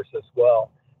 3 years as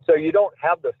well. So you don't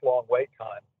have this long wait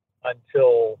time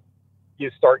until you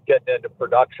start getting into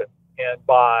production. And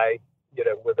by,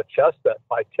 with a chestnut,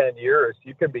 by 10 years,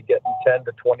 you can be getting 10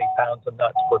 to 20 pounds of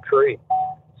nuts per tree.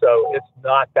 So it's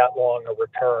not that long a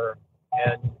return.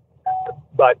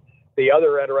 But the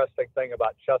other interesting thing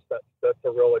about chestnuts that's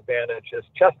a real advantage is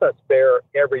chestnuts bear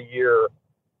every year,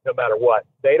 no matter what.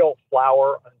 They don't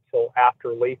flower until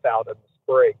after leaf out in the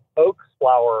spring. Oaks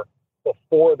flower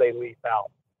before they leaf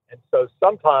out. And so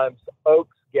sometimes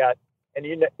oaks get, and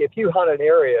if you hunt an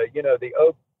area,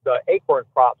 the acorn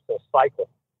crops will cycle.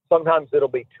 Sometimes it'll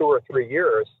be 2 or 3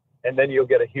 years, and then you'll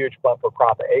get a huge bumper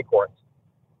crop of acorns.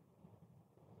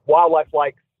 Wildlife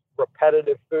likes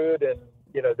repetitive food, and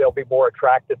they'll be more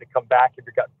attracted to come back if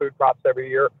you've got food crops every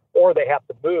year, or they have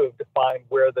to move to find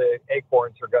where the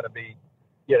acorns are going to be,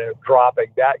 dropping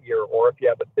that year, or if you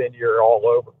have a thin year all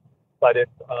over. But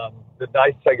the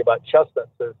nice thing about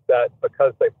chestnuts is that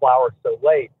because they flower so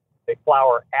late, they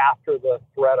flower after the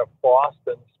threat of frost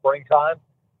in the springtime,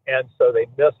 and so they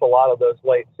miss a lot of those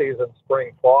late season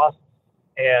spring frosts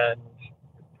and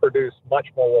produce much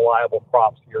more reliable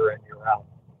crops year in, year out.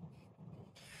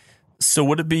 So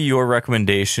would it be your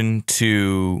recommendation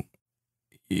to,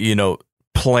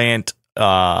 plant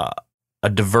a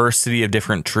diversity of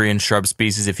different tree and shrub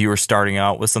species if you were starting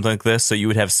out with something like this? So you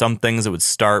would have some things that would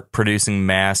start producing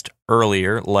mast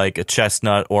earlier, like a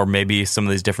chestnut or maybe some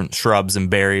of these different shrubs and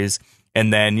berries.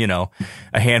 And then,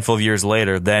 a handful of years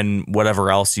later, then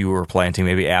whatever else you were planting,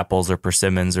 maybe apples or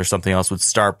persimmons or something else, would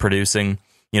start producing,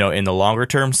 in the longer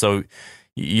term. So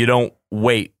you don't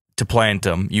wait to plant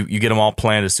them. You get them all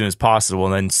planted as soon as possible,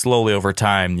 and then slowly over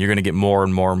time, you're going to get more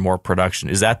and more and more production.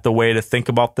 Is that the way to think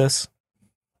about this?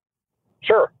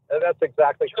 Sure, that's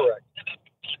exactly correct.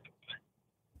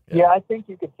 Yeah, I think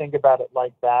you could think about it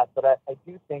like that, but I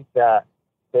do think that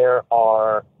there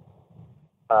are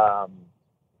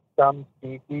some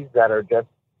species that are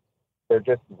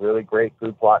just really great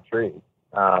food plot trees.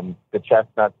 The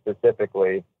chestnut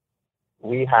specifically,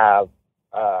 we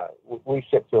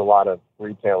ship to a lot of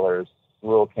retailers,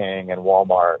 Rural King and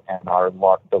Walmart, and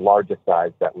the largest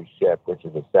size that we ship, which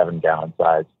is a 7-gallon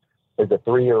size, is a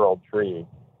 3-year-old tree.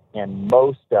 And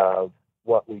most of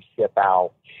what we ship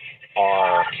out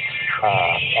are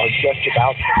just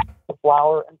about to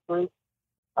flower and fruit.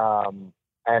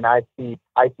 And I see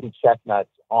chestnuts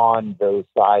on those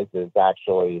sizes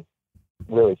actually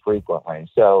really frequently.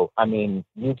 So, I mean,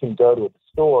 you can go to the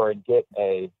store and get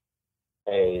a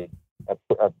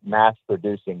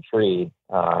mass-producing tree.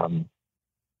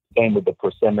 Same with the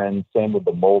persimmon, same with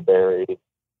the mulberry.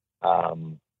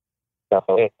 So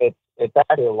it's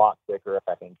actually a lot quicker,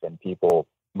 I think, than people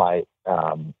might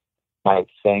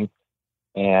think.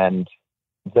 And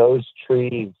those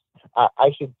trees,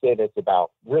 I should say this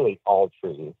about really all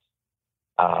trees.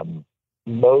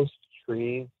 Most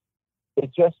trees, they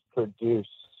just produce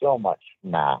so much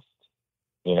mast.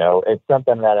 You know, it's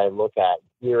something that I look at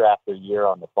year after year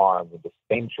on the farm with the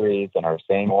same trees and our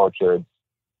same orchards.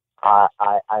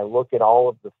 I look at all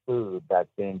of the food that's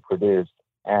being produced,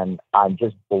 and I'm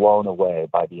just blown away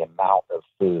by the amount of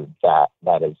food that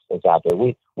is out there.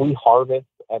 We harvest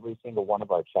every single one of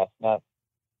our chestnuts.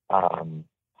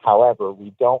 However,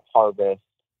 we don't harvest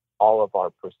all of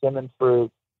our persimmon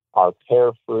fruit, our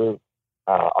pear fruit,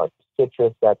 our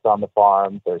citrus that's on the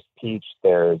farm. There's peach,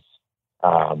 there's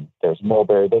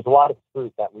mulberry. There's a lot of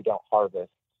fruit that we don't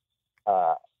harvest,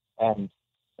 and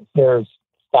there's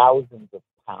thousands of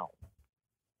pounds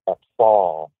that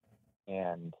fall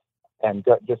and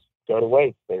just go to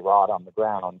waste. They rot on the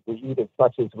ground. We eat as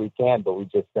much as we can, but we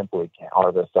just simply can't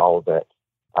harvest all of it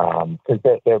because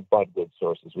they're budwood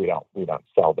sources. We don't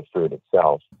sell the fruit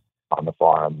itself on the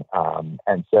farm,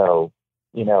 and so,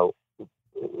 you know,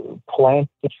 plant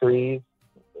the trees.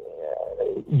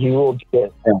 You will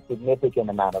get a significant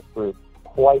amount of fruit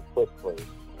quite quickly,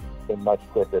 and much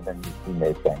quicker than you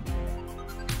may think.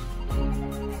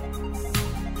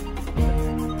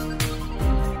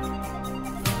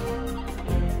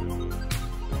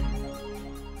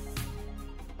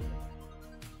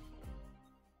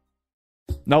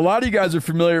 Now, a lot of you guys are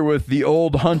familiar with the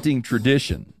old hunting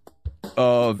tradition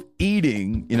of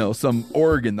eating, you know, some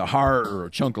organ, the heart or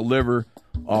a chunk of liver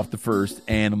off the first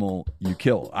animal you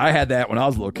kill. I had that when I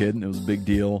was a little kid, and it was a big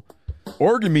deal.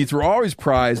 Organ meats were always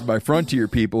prized by frontier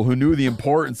people who knew the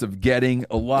importance of getting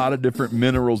a lot of different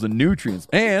minerals and nutrients.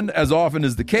 And as often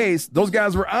is the case, those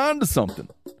guys were onto something,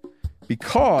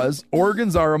 because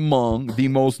organs are among the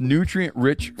most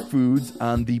nutrient-rich foods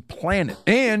on the planet.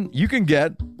 And you can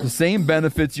get the same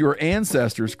benefits your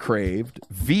ancestors craved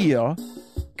via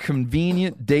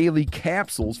convenient daily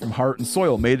capsules from Heart and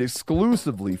Soil, made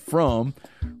exclusively from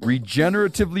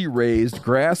regeneratively raised,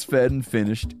 grass-fed, and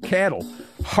finished cattle.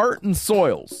 Heart and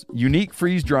Soil's unique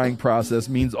freeze-drying process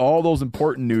means all those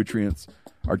important nutrients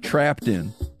are trapped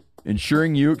in,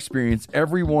 ensuring you experience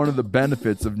every one of the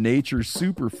benefits of nature's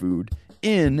superfood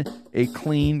in a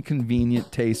clean,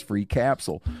 convenient, taste-free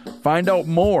capsule. Find out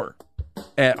more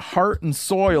at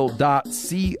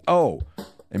heartandsoil.co.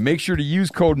 And make sure to use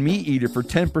code MeatEater for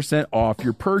 10% off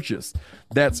your purchase.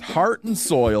 That's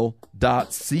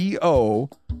heartandsoil.co.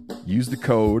 Use the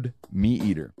code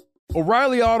MeatEater.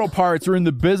 O'Reilly Auto Parts are in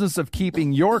the business of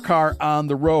keeping your car on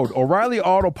the road. O'Reilly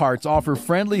Auto Parts offer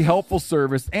friendly, helpful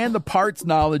service and the parts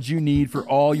knowledge you need for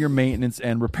all your maintenance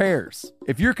and repairs.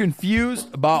 If you're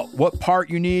confused about what part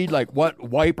you need, like what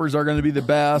wipers are going to be the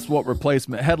best, what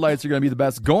replacement headlights are going to be the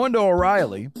best, go into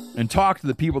O'Reilly and talk to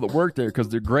the people that work there, because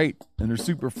they're great and they're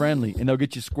super friendly, and they'll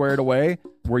get you squared away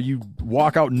where you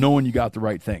walk out knowing you got the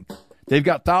right thing. They've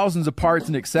got thousands of parts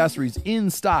and accessories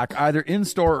in stock, either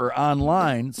in-store or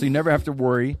online, so you never have to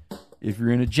worry if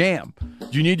you're in a jam.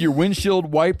 Do you need your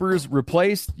windshield wipers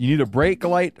replaced? You need a brake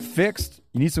light fixed?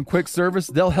 You need some quick service?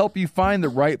 They'll help you find the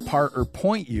right part or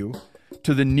point you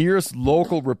to the nearest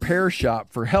local repair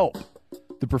shop for help.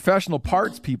 The professional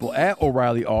parts people at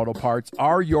O'Reilly Auto Parts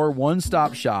are your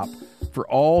one-stop shop for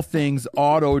all things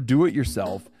auto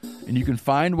do-it-yourself, and you can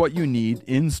find what you need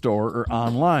in-store or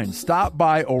online. Stop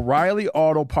by O'Reilly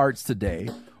Auto Parts today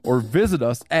or visit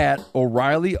us at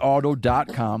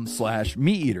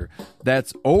O'ReillyAuto.com/MeatEater.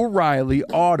 That's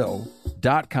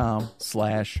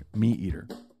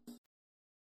O'ReillyAuto.com/MeatEater.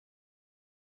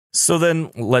 So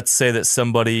then let's say that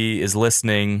somebody is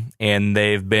listening and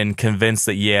they've been convinced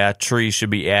that, yeah, trees should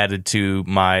be added to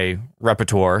my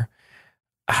repertoire.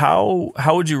 How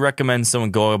would you recommend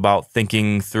someone go about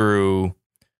thinking through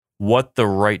what the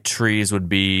right trees would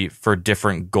be for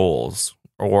different goals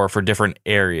or for different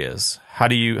areas? How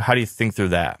do you think through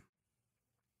that?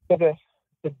 So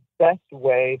the best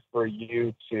way for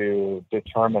you to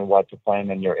determine what to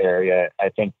plant in your area, I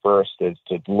think first is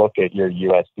to look at your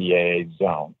USDA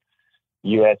zone.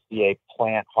 USDA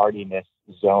plant hardiness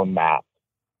zone map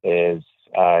is,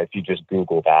 if you just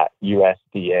Google that,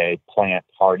 USDA plant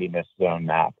hardiness zone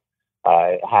map,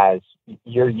 it has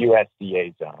your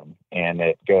USDA zone, and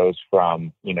it goes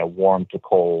from, warm to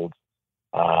cold.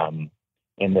 In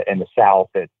the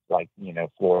south, it's like,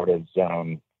 Florida's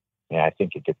zone I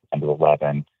think it gets down to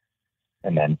 11,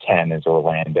 and then 10 is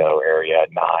Orlando area.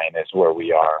 9 is where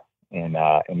we are in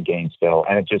Gainesville,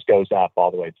 and it just goes up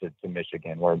all the way to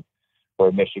Michigan, where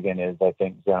Michigan is, I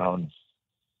think, zones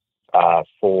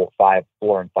 4,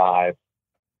 and 5.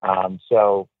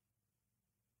 So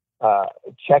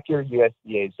check your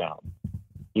USDA zone.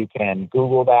 You can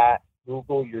Google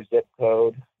your zip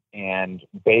code, and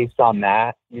based on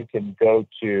that, you can go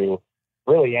to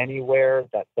really anywhere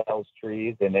that sells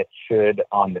trees, and it should,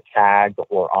 on the tag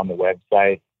or on the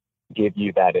website, give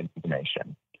you that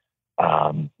information.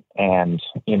 And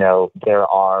there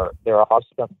are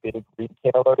some big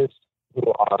retailers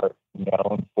who are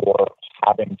known for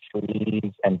having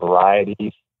trees and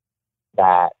varieties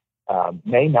that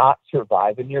may not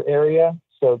survive in your area.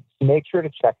 So make sure to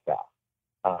check that.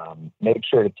 Make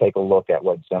sure to take a look at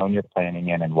what zone you're planting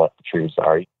in and what the trees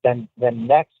are. Then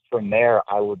next from there,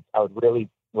 I would really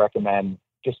recommend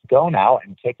just going out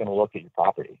and taking a look at your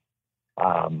property.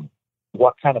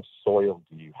 What kind of soil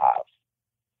do you have?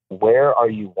 Where are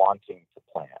you wanting to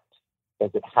plant?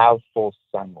 Does it have full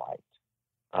sunlight?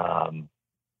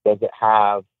 Does it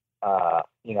have a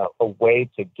way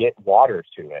to get water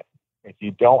to it? If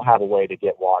you don't have a way to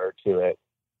get water to it,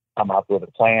 come up with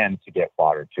a plan to get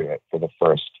water to it for the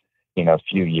first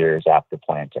few years after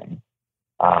planting.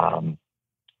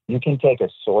 You can take a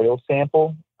soil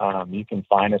sample. You can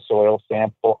find a soil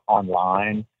sample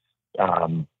online,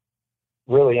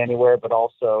 really anywhere, but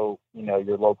also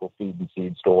your local feed and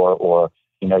seed store or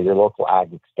your local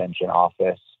ag extension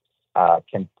office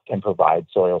can provide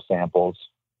soil samples,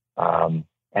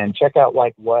 and check out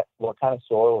like what kind of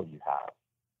soil you have.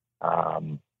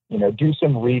 Do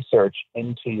some research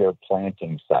into your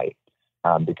planting site,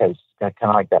 because kind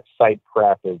of like that site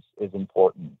prep is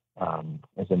important.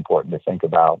 Is important to think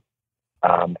about,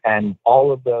 and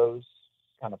all of those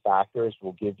kind of factors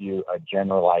will give you a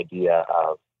general idea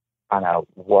of kind of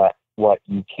what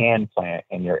you can plant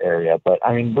in your area. But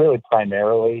I mean, really,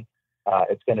 primarily,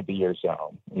 it's going to be your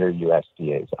zone, your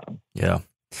USDA zone. Yeah.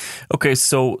 Okay,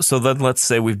 so then let's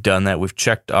say we've done that. We've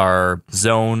checked our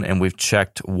zone and we've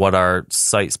checked what our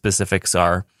site specifics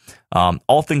are.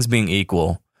 All things being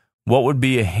equal, what would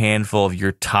be a handful of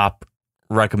your top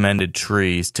recommended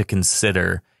trees to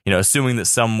consider, assuming that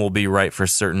some will be right for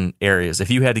certain areas? If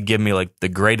you had to give me like the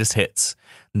greatest hits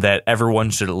that everyone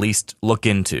should at least look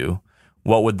into,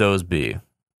 what would those be?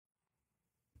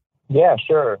 Yeah,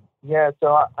 sure. Yeah,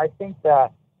 so I think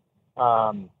that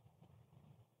I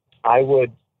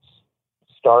would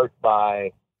start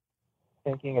by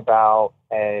thinking about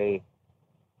a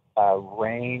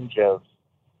range of,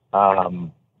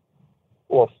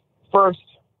 first,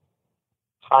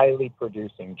 highly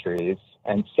producing trees,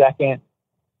 and second,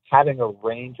 having a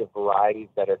range of varieties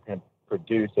that are going to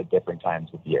produce at different times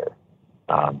of year.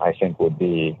 I think would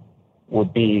be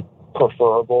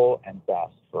preferable and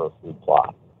best for a food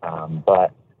plot.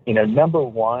 But number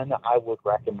one, I would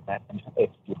recommend, if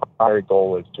your primary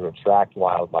goal is to attract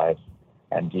wildlife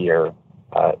and deer,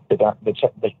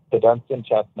 the Dunston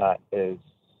chestnut is,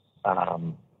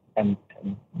 and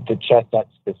the chestnut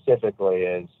specifically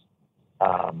is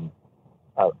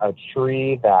a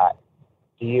tree that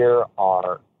deer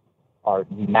are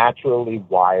naturally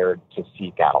wired to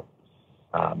seek out,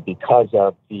 because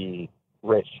of the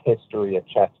rich history of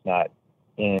chestnut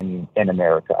in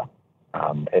America.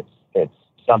 It's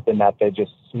something that they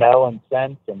just smell and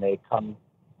sense, and they come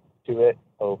to it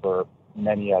over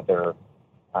many other,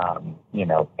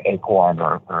 acorn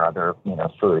or other,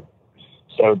 fruit.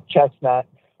 So chestnut,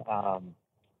 and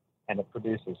it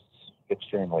produces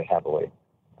extremely heavily.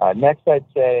 Next, I'd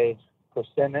say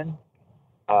persimmon.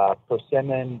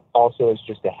 Persimmon also is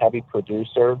just a heavy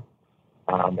producer.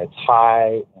 It's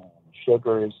high in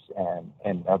sugars and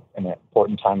an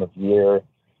important time of year.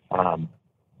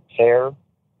 Pear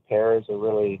is a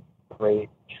really great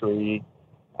tree.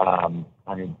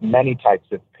 Many types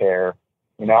of pear.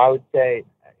 I would say,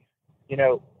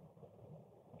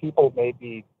 people may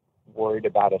be worried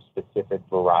about a specific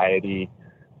variety,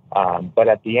 but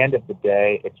at the end of the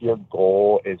day, if your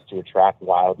goal is to attract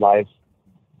wildlife,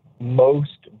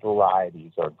 most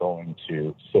varieties are going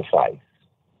to suffice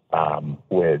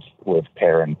with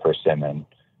pear and persimmon.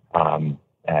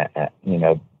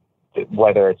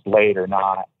 Whether it's late or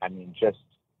not, just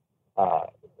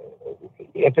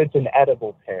if it's an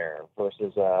edible pear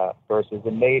versus a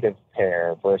native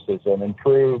pear versus an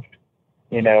improved,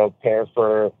 pear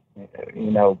for,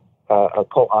 a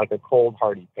cold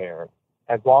hardy pear,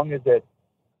 as long as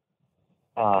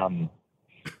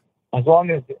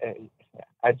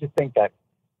I just think that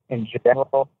in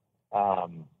general,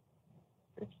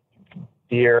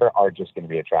 deer are just going to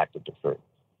be attracted to fruit.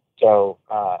 So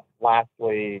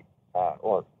lastly,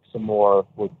 or some more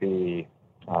would be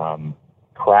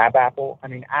crab apple. I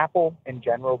mean, apple in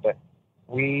general, but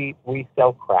we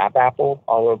sell crab apple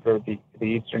all over the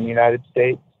eastern United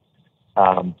States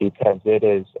because it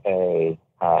is a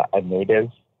native,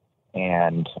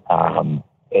 and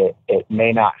it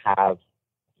may not have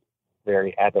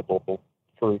very edible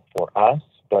fruit for us,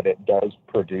 but it does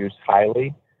produce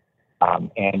highly.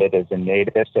 And it is a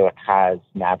native, so it has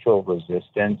natural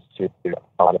resistance to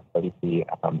a lot of the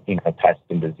pest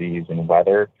and disease and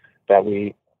weather that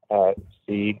we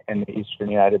see in the eastern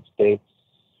United States.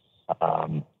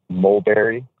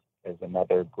 Mulberry is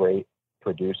another great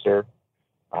producer,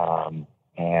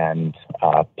 and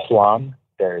plum.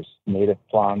 There's native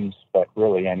plums, but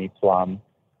really any plum.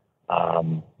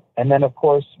 And then, of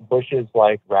course, bushes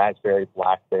like raspberry,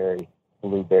 blackberry,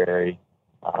 blueberry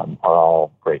are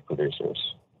all great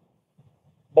producers.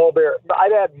 Mulberry.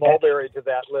 I'd add mulberry to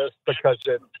that list because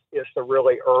it's a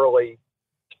really early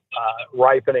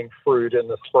ripening fruit in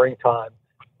the springtime.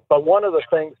 But one of the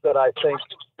things that I think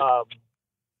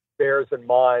bears in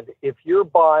mind, if you're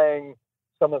buying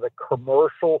some of the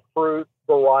commercial fruit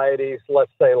varieties,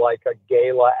 let's say like a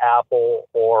Gala apple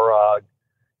or a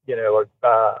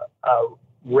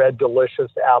Red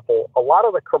Delicious apple, a lot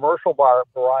of the commercial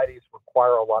varieties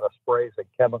require a lot of sprays and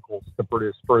chemicals to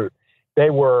produce fruit. They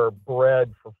were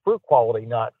bred for fruit quality,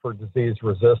 not for disease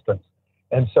resistance.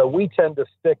 And so we tend to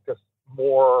stick to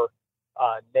more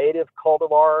native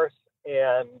cultivars.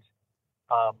 And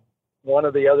one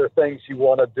of the other things you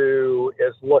want to do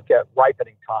is look at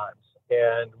ripening times.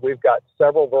 And we've got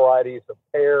several varieties of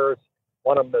pears.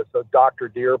 One of them is a Dr.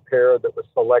 Deere pear that was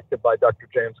selected by Dr.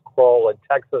 James Kroll in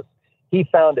Texas. He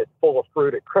found it full of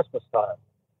fruit at Christmas time.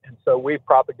 And so we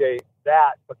propagate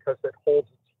that because it holds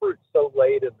its fruit so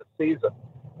late in the season.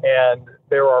 And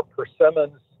there are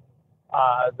persimmons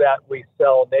that we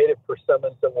sell, native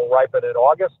persimmons that will ripen in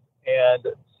August, and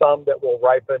some that will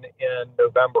ripen in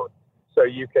November. So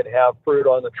you can have fruit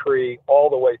on the tree all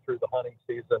the way through the hunting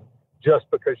season just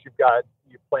because you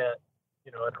plant,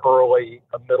 an early,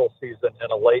 a middle season,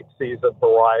 and a late season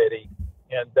variety,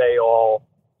 and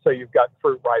so you've got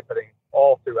fruit ripening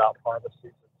all throughout harvest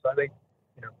season. So I think,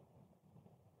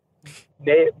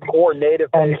 more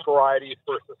native-based varieties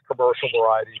versus commercial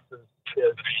varieties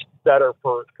is better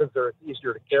because it's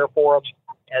easier to care for them,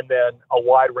 and then a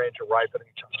wide range of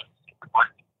ripening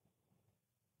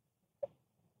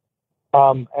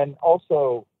times. And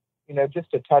also,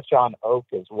 just to touch on oak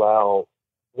as well,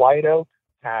 white oak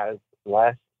has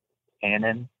less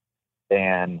tannin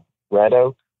than red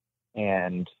oak,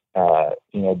 and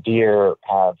deer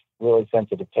have really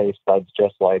sensitive taste buds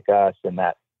just like us, and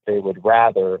that they would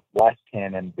rather less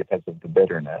tannin because of the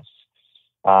bitterness.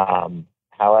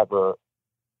 However,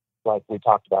 like we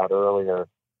talked about earlier,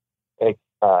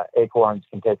 acorns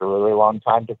can take a really long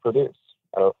time to produce.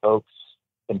 Oaks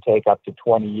can take up to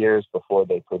 20 years before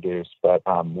they produce, but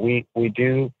we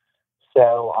do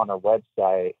sell on our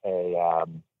website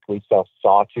we sell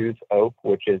sawtooth oak,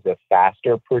 which is a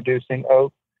faster producing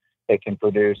oak. It can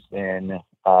produce in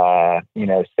 7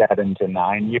 to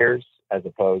 9 years as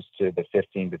opposed to the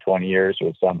 15 to 20 years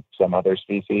with some other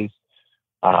species.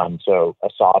 So a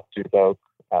sawtooth oak.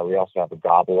 We also have a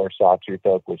gobbler sawtooth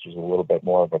oak, which is a little bit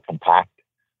more of a compact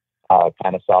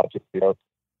kind of sawtooth oak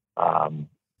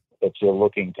that you're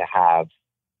looking to have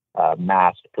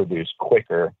mass produced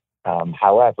quicker.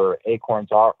 However, acorns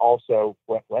are also,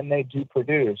 when they do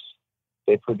produce,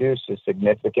 they produce a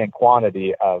significant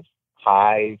quantity of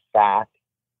high fat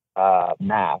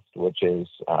mast, which is,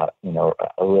 a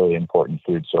really important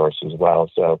food source as well.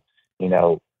 So,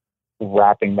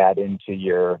 wrapping that into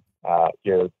your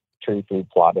tree food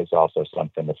plot is also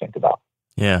something to think about.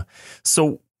 Yeah.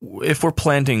 So if we're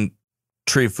planting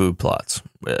tree food plots,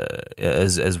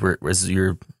 as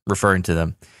you're referring to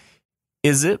them,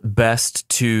 is it best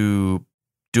to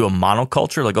do a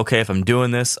monoculture? Like, okay, if I'm doing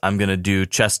this, I'm going to do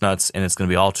chestnuts and it's going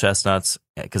to be all chestnuts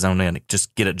because I'm going to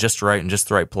just get it just right in just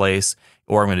the right place,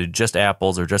 or I'm going to do just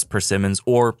apples or just persimmons?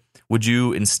 Or would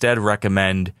you instead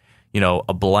recommend,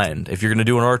 a blend? If you're going to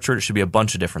do an orchard, it should be a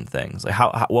bunch of different things. Like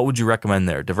what would you recommend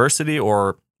there? Diversity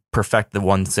or perfect the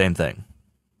one same thing?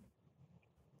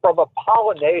 From a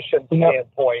pollination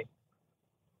standpoint,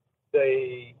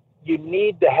 you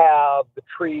need to have the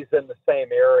trees in the same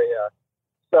area.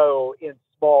 So in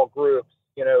small groups,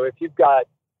 if you've got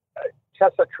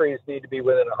chestnut trees need to be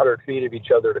within 100 feet of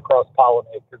each other to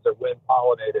cross-pollinate because they're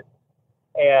wind-pollinated.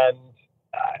 And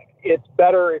it's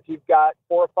better if you've got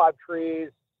 4 or 5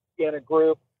 trees in a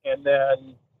group,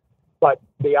 but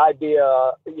the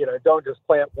idea, don't just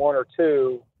plant 1 or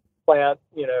 2, plant,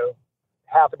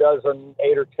 half a dozen,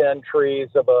 8 or 10 trees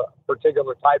of a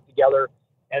particular type together,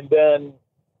 and then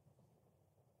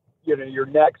your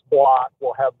next block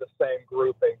will have the same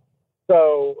grouping.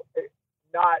 So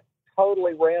not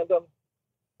totally random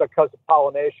because of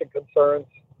pollination concerns,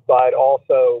 but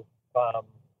also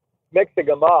mixing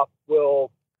them up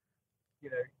will,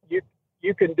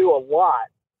 you can do a lot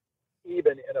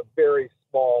even in a very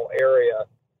small area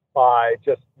by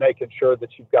just making sure that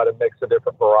you've got a mix of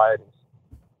different varieties.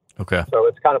 Okay. So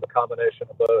it's kind of a combination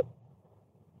of both.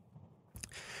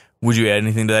 Would you add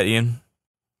anything to that, Ian?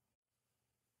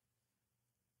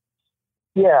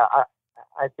 Yeah,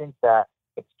 I think that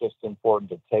it's just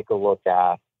important to take a look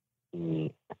at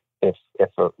if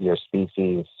your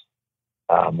species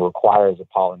requires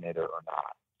a pollinator or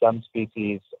not. Some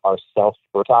species are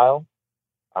self-fertile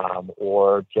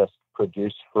or just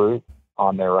produce fruit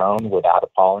on their own without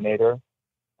a pollinator.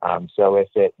 So if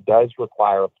it does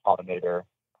require a pollinator,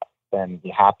 then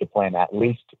you have to plant at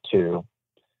least 2.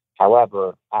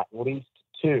 However, at least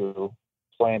 2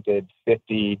 planted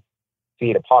 50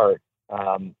 feet apart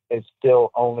is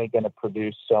still only going to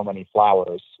produce so many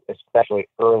flowers, especially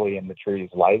early in the tree's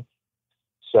life.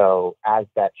 So as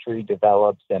that tree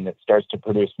develops and it starts to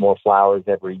produce more flowers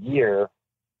every year,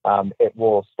 it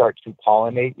will start to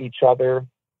pollinate each other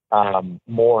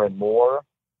more and more.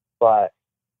 But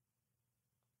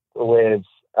with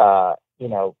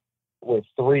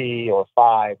 3 or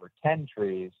 5 or 10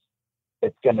 trees,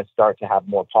 it's going to start to have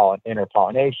more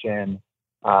interpollination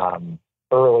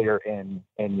earlier in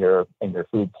your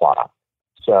food plot.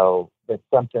 So it's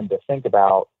something to think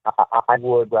about. I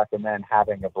would recommend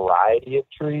having a variety of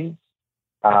trees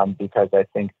because I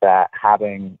think that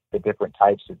having the different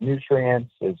types of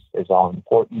nutrients is all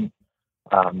important.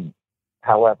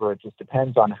 However, it just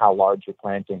depends on how large your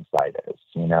planting site is,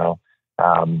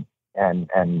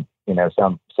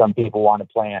 some people want to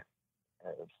plant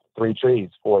 3 trees,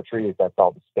 4 trees. That's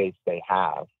all the space they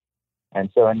have. And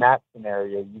so in that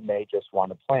scenario, you may just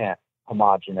want to plant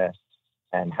homogeneous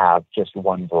and have just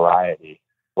one variety.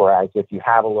 Whereas if you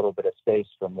have a little bit of space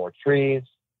for more trees,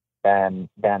 then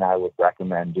I would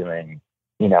recommend doing,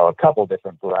 a couple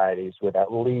different varieties with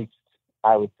at least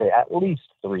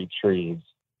 3 trees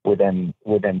within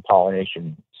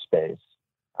pollination space,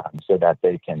 so that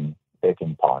they can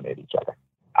pollinate each other.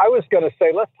 I was going to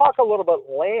say, let's talk a little bit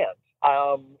land.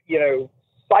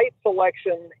 Site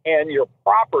selection and your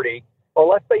property, or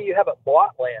let's say you haven't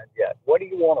bought land yet. What do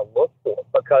you want to look for?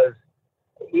 Because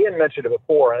Ian mentioned it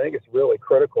before, and I think it's really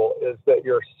critical, is that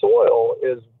your soil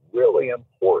is really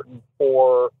important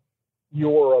for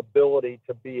your ability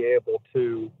to be able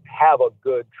to have a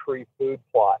good tree food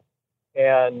plot.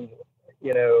 And,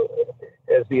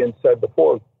 as Ian said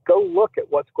before, go look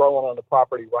at what's growing on the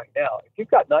property right now. If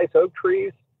you've got nice oak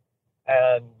trees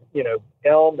and,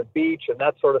 elm and beech and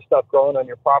that sort of stuff growing on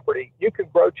your property, you can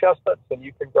grow chestnuts and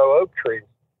you can grow oak trees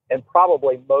and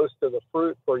probably most of the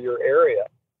fruit for your area.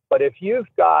 But if you've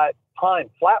got pine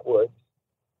flatwoods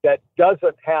that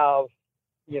doesn't have,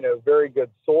 very good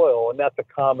soil, and that's a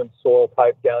common soil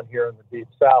type down here in the deep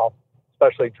South,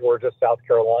 especially Georgia, South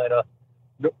Carolina,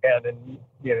 and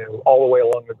all the way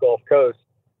along the Gulf Coast,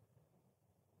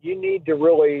 you need to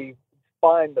really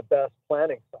find the best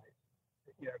planting sites.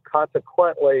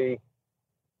 Consequently,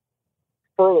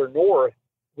 further north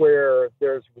where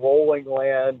there's rolling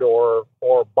land or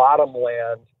bottom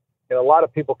land, a lot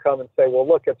of people come and say, well,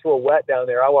 look, it's real wet down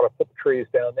there. I want to put the trees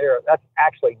down there. That's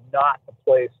actually not the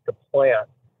place to plant.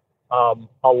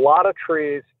 A lot of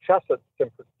trees, chestnuts in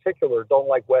particular, don't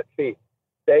like wet feet.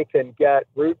 They can get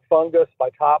root fungus,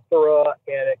 Phytophthora,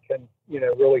 and it can,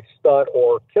 really stunt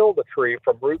or kill the tree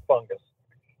from root fungus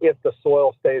if the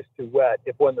soil stays too wet.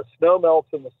 If when the snow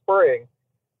melts in the spring,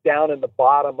 down in the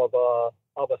bottom of a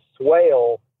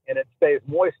swale and it stays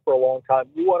moist for a long time,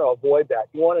 you want to avoid that.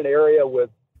 You want an area with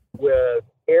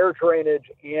air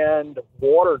drainage and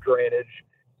water drainage.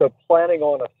 So planting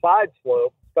on a side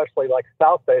slope, especially like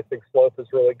south-facing slope, is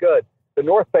really good. The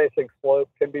north-facing slope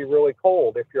can be really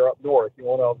cold if you're up north. You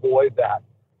want to avoid that.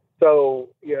 So,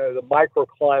 the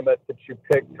microclimate that you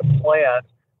pick to plant,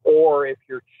 or if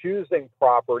you're choosing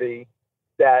property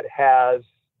that has,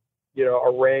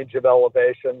 a range of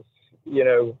elevations,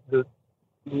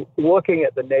 looking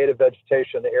at the native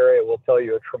vegetation in the area will tell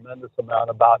you a tremendous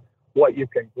amount about what you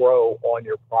can grow on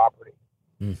your property.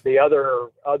 The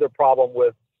other problem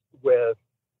with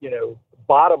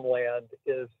bottom land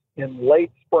is in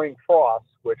late spring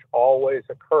frosts, which always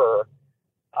occur,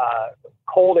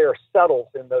 cold air settles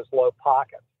in those low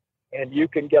pockets. And you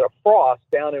can get a frost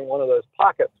down in one of those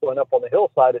pockets when up on the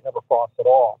hillside it never frosts at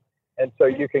all. And so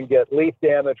you can get leaf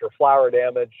damage or flower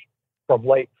damage from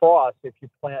late frost if you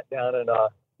plant down in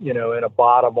a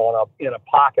bottom in a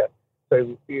pocket.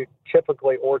 So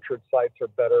typically orchard sites are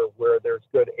better where there's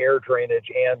good air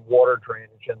drainage and water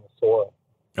drainage in the soil.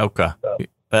 Okay. So,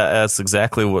 that's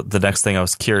exactly what the next thing I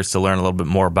was curious to learn a little bit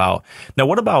more about. Now,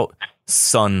 what about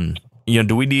sun?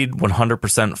 Do we need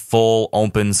 100% full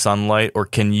open sunlight, or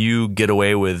can you get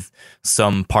away with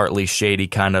some partly shady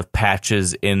kind of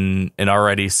patches in an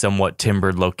already somewhat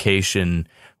timbered location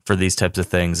for these types of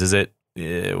things?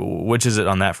 Which is it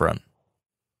on that front?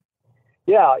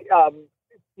 Yeah.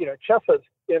 Chestnuts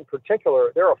in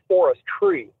particular, they're a forest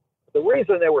tree. The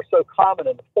reason they were so common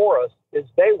in the forest is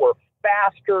they were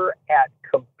faster at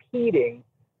competing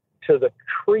to the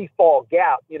tree fall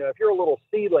gap. If you're a little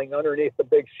seedling underneath the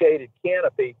big shaded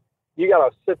canopy, you got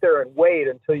to sit there and wait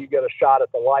until you get a shot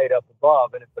at the light up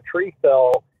above. And if the tree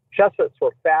fell, chestnuts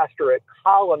were faster at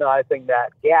colonizing that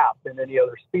gap than any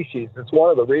other species. It's one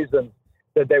of the reasons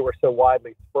that they were so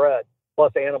widely spread.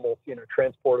 Plus animals,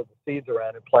 transported the seeds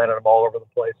around and planted them all over the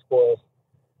place, squirrels,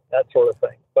 that sort of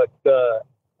thing. But the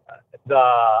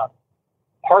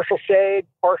partial shade,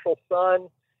 partial sun,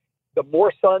 the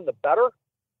more sun, the better.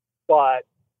 But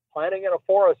planting in a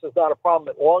forest is not a problem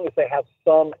as long as they have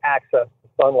some access to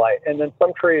sunlight. And then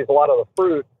some trees, a lot of the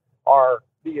fruit are,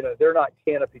 they're not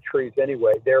canopy trees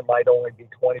anyway. They might only be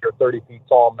 20 or 30 feet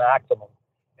tall maximum.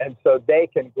 And so they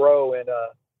can grow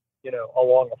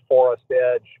along a forest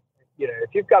edge.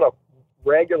 If you've got a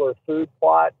regular food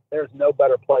plot, there's no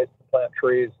better place to plant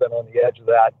trees than on the edge of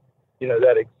that,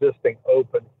 that existing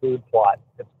open food plot.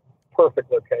 It's a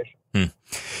perfect location.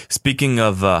 Speaking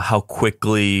of how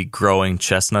quickly growing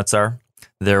chestnuts are,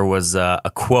 there was a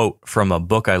quote from a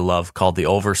book I love called The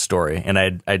Overstory, and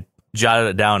I jotted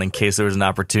it down in case there was an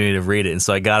opportunity to read it, and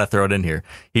so I got to throw it in here.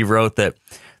 He wrote that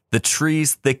the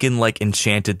trees thicken like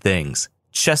enchanted things.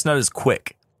 Chestnut is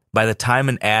quick. By the time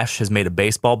an ash has made a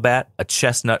baseball bat, a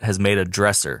chestnut has made a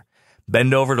dresser.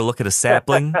 Bend over to look at a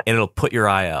sapling, and it'll put your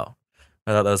eye out.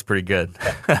 I thought that was pretty good.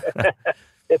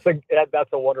 That's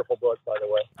a wonderful book, by the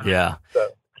way. Yeah.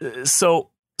 So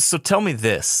tell me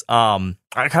this. I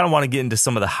kind of want to get into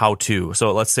some of the how-to.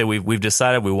 So let's say we've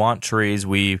decided we want trees.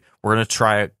 We're going to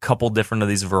try a couple different of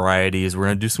these varieties. We're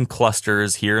going to do some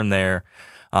clusters here and there.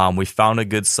 We found a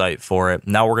good site for it.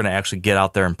 Now we're going to actually get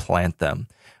out there and plant them.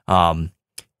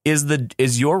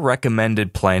 Is your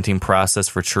recommended planting process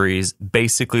for trees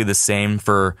basically the same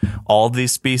for all of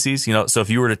these species? So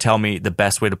if you were to tell me the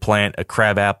best way to plant a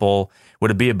crabapple, would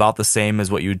it be about the same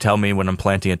as what you would tell me when I'm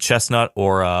planting a chestnut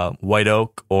or a white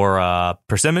oak or a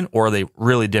persimmon, or are they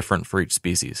really different for each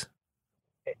species?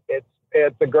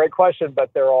 It's a great question, but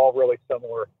they're all really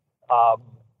similar.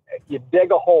 You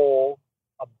dig a hole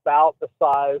about the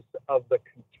size of the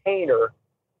container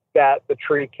that the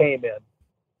tree came in.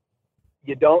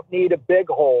 You don't need a big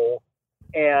hole,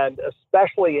 and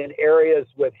especially in areas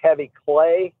with heavy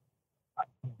clay,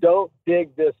 don't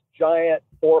dig this giant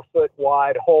 4-foot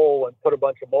wide hole and put a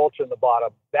bunch of mulch in the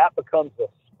bottom. That becomes a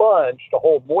sponge to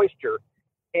hold moisture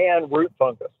and root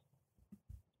fungus.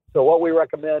 So what we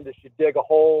recommend is you dig a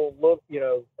hole,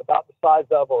 about the size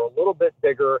of or a little bit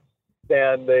bigger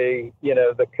than the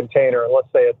container.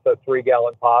 Let's say it's a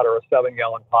 3-gallon pot or a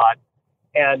 7-gallon pot,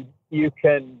 and you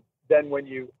can. Then when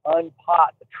you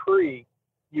unpot the tree,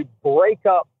 you break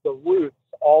up the roots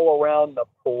all around the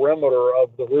perimeter of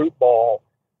the root ball.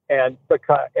 And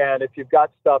if you've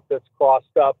got stuff that's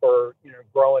crossed up or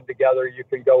growing together, you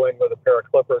can go in with a pair of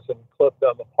clippers and clip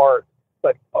them apart.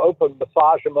 But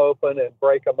massage them open and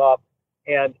break them up.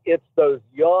 And it's those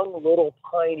young little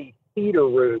tiny feeder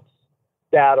roots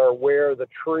that are where the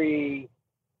tree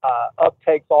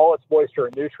uptakes all its moisture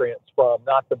and nutrients from,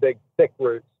 not the big thick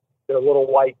roots. They're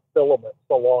little white filaments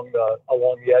along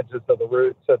the edges of the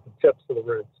roots, at the tips of the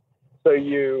roots. So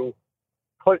you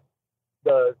put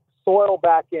the soil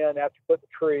back in after you put the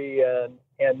tree in,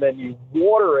 and then you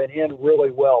water it in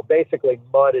really well, basically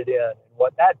mud it in. And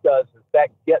what that does is that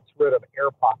gets rid of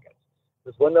air pockets.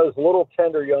 Because when those little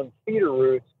tender young feeder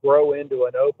roots grow into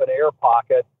an open air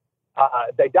pocket,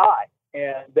 they die.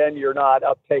 And then you're not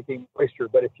uptaking moisture.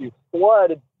 But if you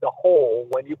flood the hole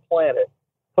when you plant it,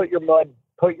 put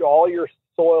all your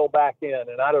soil back in.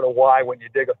 And I don't know why when you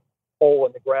dig a hole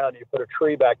in the ground, you put a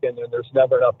tree back in there and there's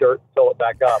never enough dirt to fill it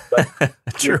back up. But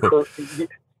True.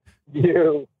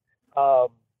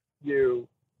 you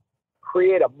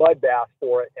create a mud bath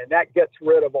for it, and that gets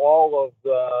rid of all of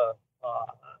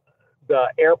the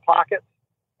air pockets.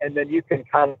 And then you can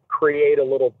kind of create a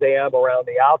little dam around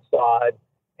the outside.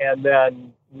 And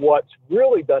then what's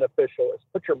really beneficial is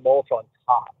put your mulch on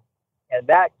top. And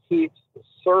that keeps the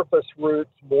surface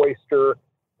roots moisture.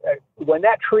 When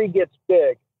that tree gets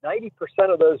big, 90%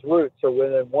 of those roots are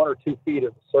within 1 or 2 feet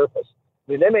of the surface.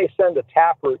 I mean, they may send a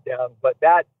taproot down, but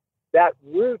that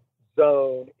root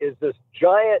zone is this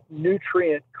giant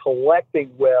nutrient collecting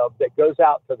web that goes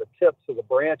out to the tips of the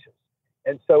branches.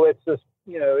 And so it's this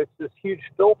huge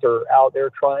filter out there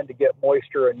trying to get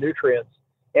moisture and nutrients,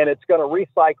 and it's going to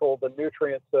recycle the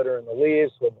nutrients that are in the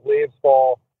leaves when the leaves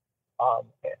fall.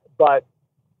 But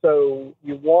so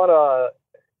you want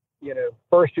to,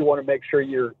 first you want to make sure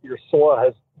your soil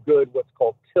has good, what's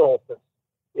called tilth.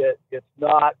 It's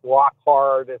not rock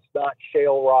hard. It's not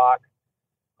shale rock.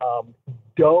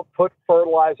 Don't put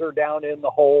fertilizer down in the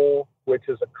hole, which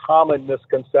is a common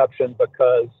misconception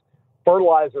because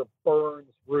fertilizer burns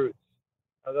roots.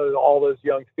 All those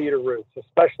young feeder roots,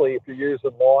 especially if you're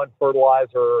using lawn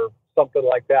fertilizer or something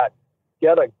like that.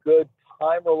 Get a good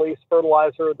time release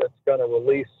fertilizer that's going to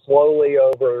release slowly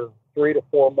over 3 to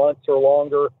 4 months or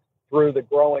longer through the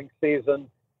growing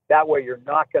season. That way you're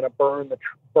not going to burn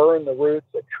the roots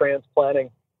at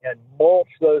transplanting, and mulch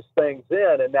those things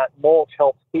in, and that mulch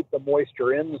helps keep the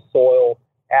moisture in the soil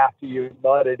after you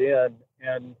mud it in.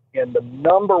 And the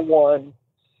number one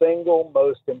single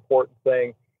most important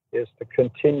thing is to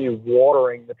continue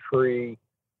watering the tree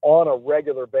on a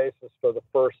regular basis for the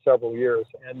first several years.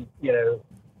 And,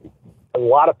 a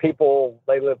lot of people,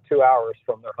 they live 2 hours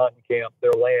from their hunting camp,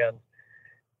 their land.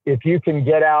 If you can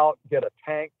get out, get a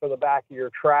tank for the back of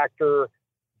your tractor,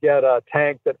 get a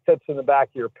tank that fits in the back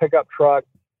of your pickup truck,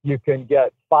 you can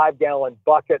get 5-gallon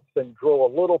buckets and drill a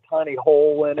little tiny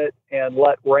hole in it and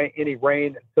let any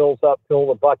rain that fills up, fill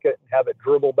the bucket and have it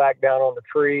dribble back down on the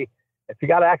tree. If you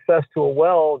got access to a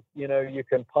well, you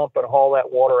can pump and haul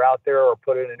that water out there or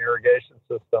put it in an irrigation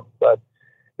system. But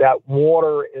that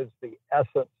water is the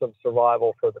essence of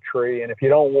survival for the tree. And if you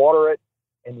don't water it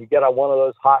and you get one of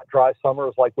those hot, dry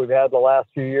summers like we've had the last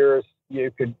few years,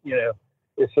 you could,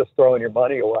 it's just throwing your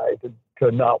money away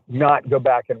to not go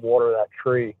back and water that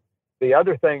tree. The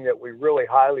other thing that we really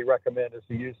highly recommend is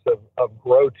the use of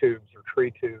grow tubes or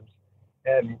tree tubes.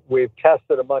 And we've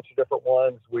tested a bunch of different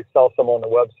ones. We sell some on the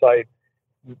website.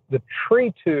 The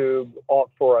tree tube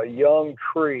for a young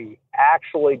tree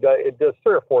actually does 3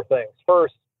 or 4 things.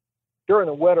 First, during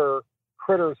the winter,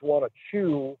 critters want to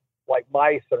chew, like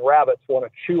mice and rabbits want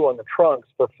to chew on the trunks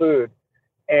for food.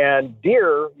 And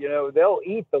deer, they'll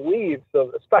eat the leaves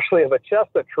especially of a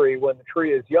chestnut tree when the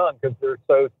tree is young because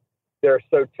they're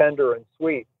so tender and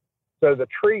sweet. So the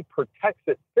tree protects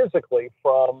it physically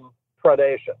from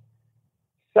predation.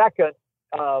 Second,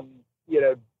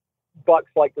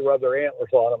 bucks like to rub their antlers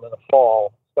on them in the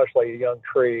fall, especially a young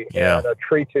tree. Yeah. And a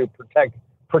tree tube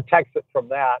protects it from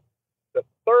that. The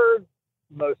third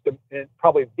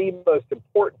probably the most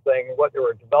important thing and what they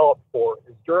were developed for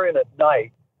is during at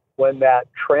night when that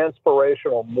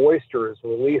transpirational moisture is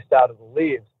released out of the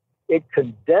leaves, it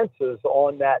condenses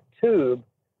on that tube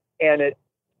and it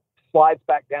slides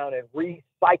back down and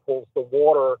recycles the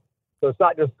water. So it's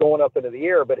not just going up into the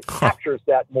air, but it captures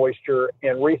that moisture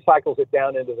and recycles it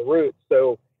down into the roots.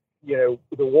 So, the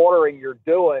watering you're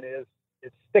doing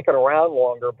it's sticking around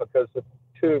longer because the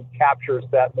tube captures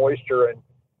that moisture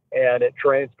and it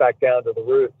drains back down to the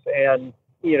roots. And,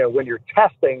 when you're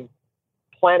testing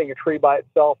planting a tree by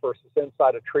itself versus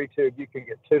inside a tree tube, you can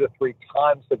get 2 to 3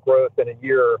 times the growth in a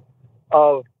year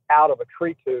out of a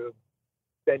tree tube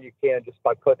than you can just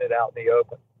by putting it out in the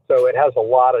open. So it has a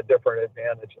lot of different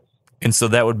advantages. And so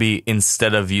that would be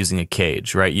instead of using a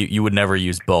cage, right? You would never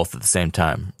use both at the same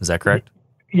time. Is that correct?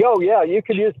 Yeah, you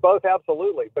could use both,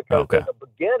 absolutely. Because Okay.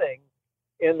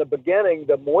 in the beginning,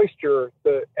 the moisture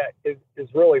is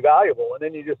really valuable. And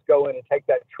then you just go in and take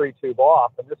that tree tube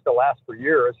off, and this will last for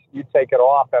years. You take it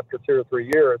off after 2 or 3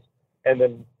 years, and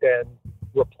then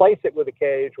replace it with a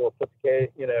cage or put the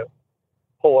cage,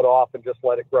 pull it off and just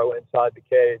let it grow inside the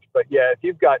cage. But yeah,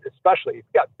 especially if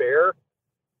you've got bear,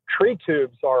 tree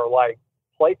tubes are like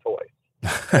play toys,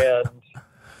 and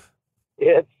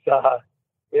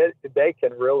they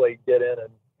can really get in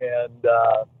and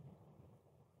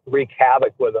wreak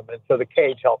havoc with them. And so the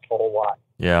cage helps a whole lot.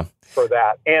 Yeah. For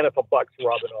that. And if a buck's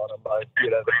rubbing on them,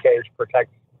 the cage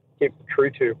keeps the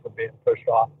tree tube from being pushed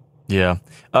off. Yeah.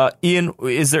 Ian,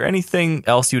 is there anything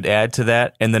else you'd add to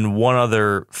that? And then one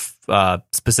other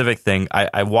specific thing.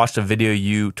 I watched a video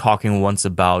you talking once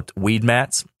about weed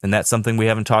mats, and that's something we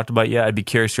haven't talked about yet. I'd be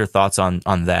curious your thoughts on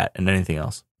that and anything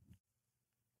else.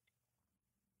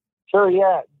 Sure,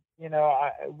 yeah.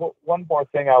 One more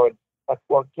thing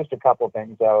just a couple of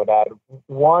things I would add.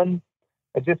 One,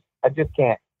 I just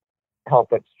can't help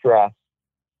but stress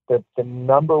that the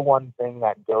number one thing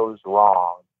that goes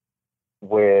wrong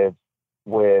with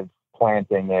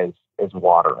planting is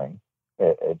watering.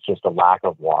 It's just a lack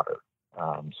of water.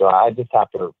 So I just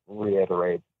have to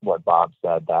reiterate what Bob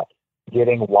said, that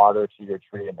getting water to your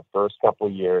tree in the first couple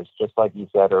of years, just like you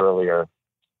said earlier,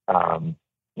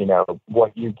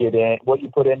 what you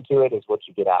put into it is what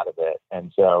you get out of it.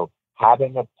 And so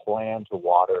having a plan to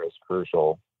water is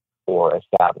crucial for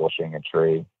establishing a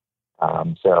tree.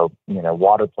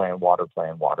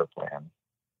 Water plan.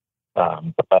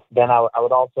 But then I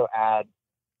would also add,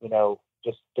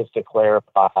 just to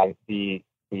clarify, the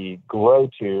grow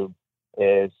tube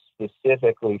is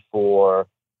specifically for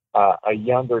a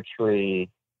younger tree,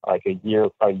 like a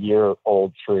year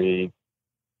old tree,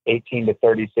 18 to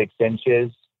 36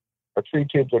 inches. Our tree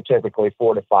tubes are typically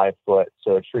 4 to 5 foot,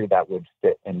 so a tree that would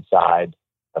fit inside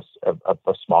a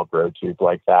small grow tube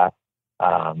like that.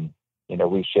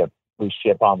 We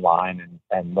ship online,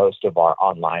 and most of our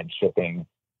online shipping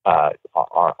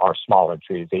are smaller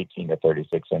trees, 18 to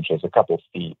 36 inches, a couple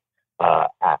feet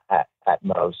at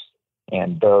most,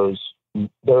 and those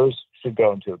should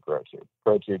go into a grow tube.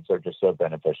 Grow tubes are just so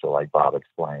beneficial, like Bob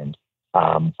explained.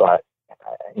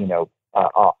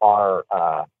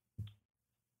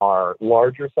 Our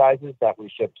larger sizes that we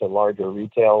ship to larger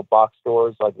retail box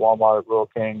stores like Walmart, Rural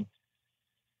King,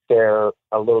 they're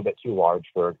a little bit too large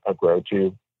for a grow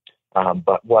tube.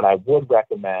 But what I would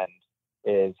recommend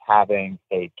is having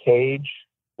a cage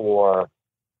for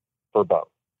both.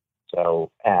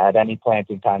 So at any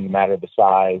planting time, no matter the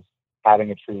size,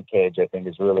 having a tree cage, I think,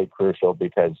 is really crucial,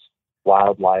 because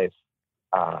wildlife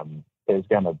is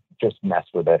going to just mess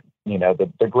with it.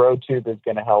 The grow tube is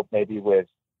going to help maybe with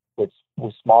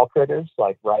small critters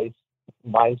like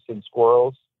mice and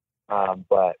squirrels.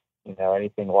 But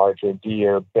anything larger,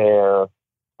 deer, bear,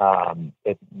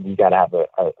 you got to have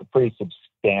a pretty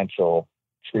substantial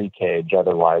tree cage.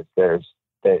 Otherwise,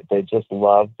 they just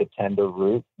love the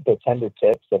tender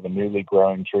tips of a newly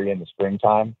growing tree in the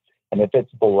springtime. And if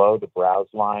it's below the browse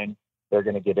line, they're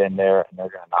going to get in there and they're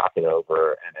going to knock it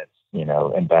over, and it's,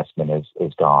 investment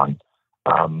is gone.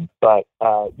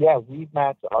 Weed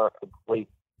mats are a great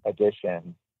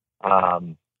addition.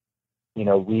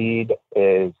 Weed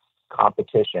is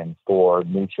competition for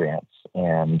nutrients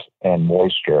and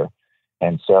moisture.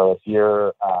 And so if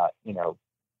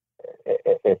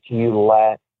you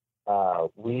let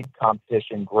weed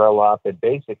competition grow up and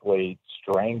basically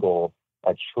strangle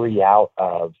a tree out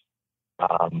of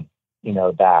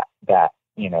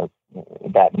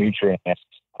that nutrient.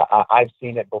 I've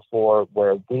seen it before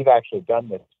where we've actually done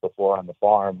this before on the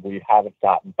farm. We haven't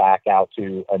gotten back out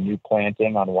to a new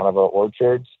planting on one of our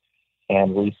orchards,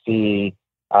 and we see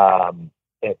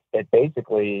it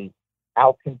basically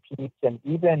outcompetes and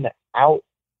even out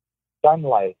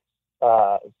sunlights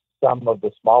some of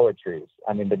the smaller trees.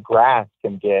 I mean, the grass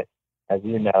can get, as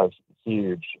you know,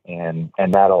 huge, and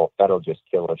that'll just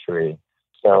kill a tree.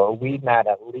 So a weed mat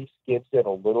at least gives it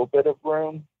a little bit of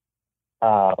room,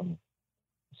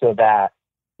 so that,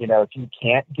 if you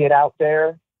can't get out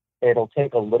there, it'll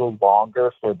take a little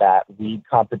longer for that weed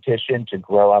competition to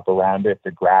grow up around it, the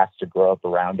grass to grow up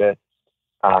around it.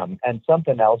 And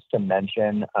something else to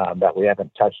mention that we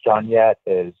haven't touched on yet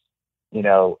is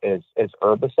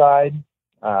herbicide.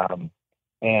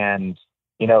 And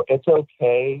it's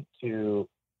okay to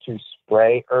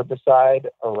spray herbicide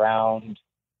around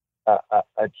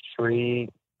a tree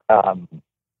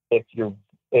if you're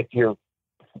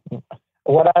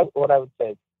what I would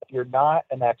say, if you're not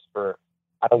an expert,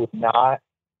 I would not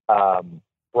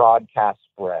broadcast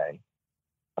spray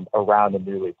around a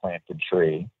newly planted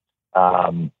tree.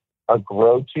 A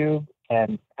grow tube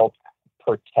can help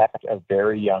protect a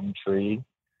very young tree.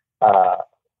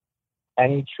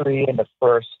 Any tree in the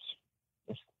first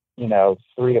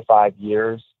 3 to 5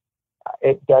 years,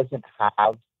 it doesn't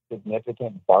have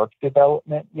significant bark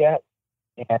development yet,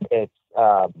 and its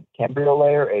cambrial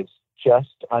layer is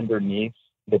just underneath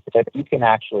the tip. You can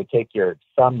actually take your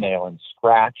thumbnail and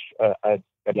scratch a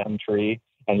young tree,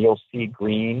 and you'll see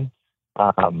green.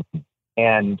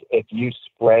 And if you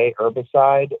spray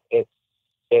herbicide, it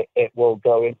will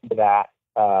go into that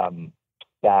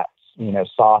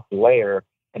soft layer,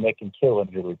 and it can kill a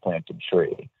newly planted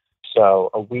tree. So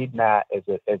a weed mat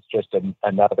is just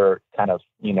another kind of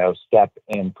step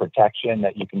in protection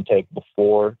that you can take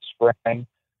before spraying.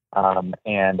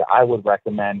 And I would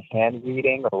recommend hand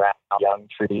weeding around young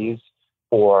trees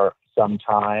for some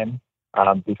time,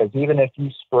 because even if you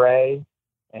spray,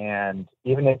 and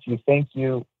even if you think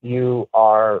you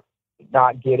are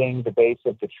not getting the base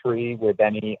of the tree with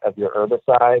any of your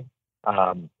herbicide,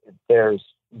 there's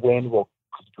wind will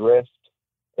drift.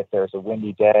 If there's a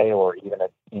windy day, or even a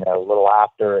little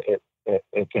after, it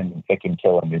can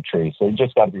kill a new tree. So you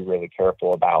just got to be really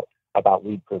careful about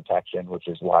weed protection, which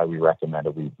is why we recommend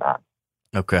a weed mat.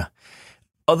 Okay.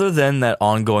 Other than that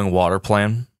ongoing water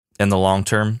plan in the long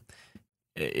term,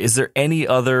 is there any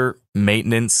other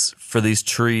maintenance for these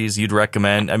trees you'd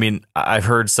recommend? I mean, I've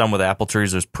heard some with apple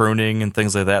trees, there's pruning and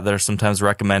things like that that are sometimes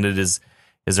recommended. Is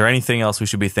there anything else we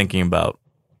should be thinking about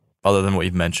other than what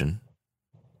you've mentioned?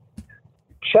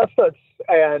 Chestnuts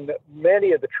and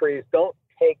many of the trees don't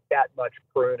take that much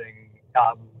pruning.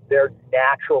 They're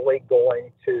naturally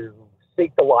going to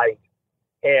seek the light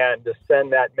and to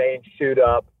send that main shoot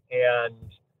up. And,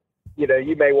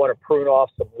 you may want to prune off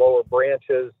some lower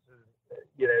branches,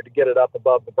 to get it up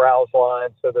above the browse line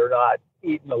so they're not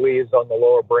eating the leaves on the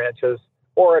lower branches.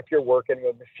 Or if you're working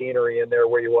with machinery in there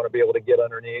where you want to be able to get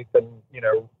underneath and,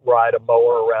 ride a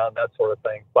mower around, that sort of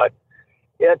thing. But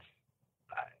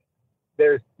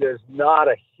there's not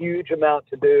a huge amount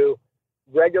to do.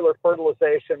 Regular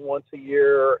fertilization once a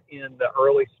year in the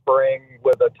early spring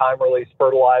with a time-release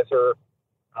fertilizer,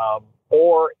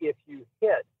 or if you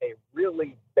hit a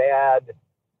really bad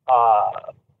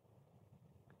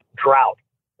drought,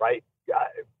 right?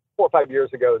 4 or 5 years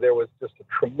ago, there was just a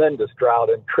tremendous drought,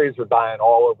 and trees were dying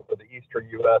all over the eastern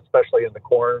U.S., especially in the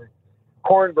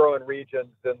corn-growing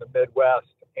regions in the Midwest.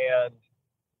 And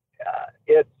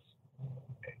it's,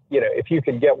 if you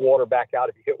can get water back out,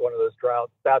 if you hit one of those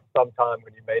droughts, that's sometime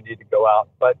when you may need to go out.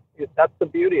 But that's the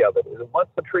beauty of it. Is once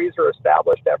the trees are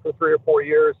established after 3 or 4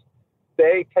 years,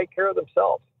 they take care of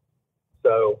themselves.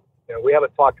 So, we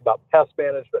haven't talked about pest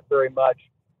management very much,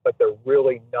 but there are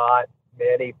really not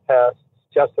many pests.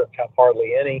 Chestnuts have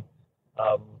hardly any.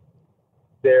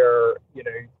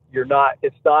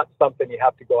 It's not something you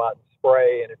have to go out and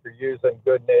spray. And if you're using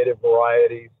good native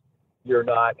varieties, you're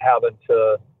not having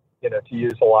to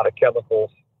use a lot of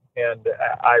chemicals. And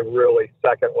I really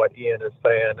second what Ian is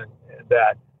saying, and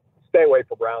that stay away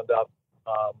from Roundup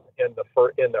in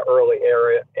the early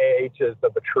ages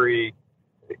of a tree.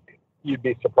 You'd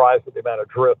be surprised at the amount of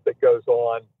drift that goes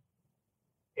on,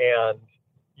 and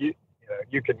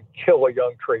you can kill a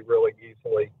young tree really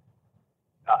easily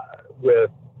with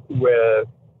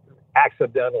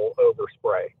accidental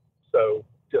overspray. So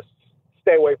just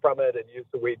stay away from it and use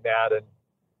the weed mat and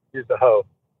use the hoe.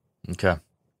 Okay,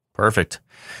 perfect.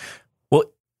 Well,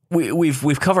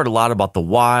 we've covered a lot about the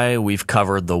why. We've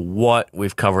covered the what.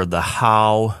 We've covered the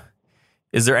how.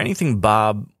 Is there anything,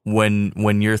 Bob,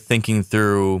 when you're thinking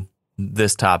through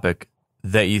this topic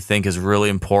that you think is really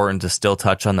important to still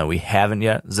touch on that we haven't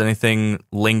yet? Is anything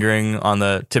lingering on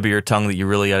the tip of your tongue that you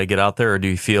really got to get out there, or do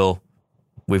you feel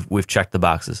we've checked the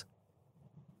boxes?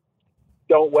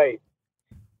 Don't wait.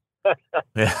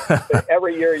 Yeah.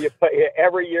 Every year you put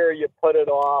it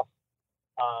off.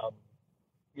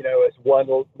 It's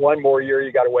one more year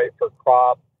you got to wait for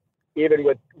crop. Even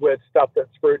with stuff that's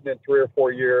fruiting in 3 or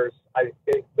 4 years,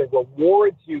 the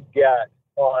rewards you get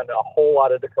on a whole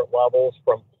lot of different levels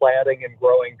from planting and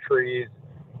growing trees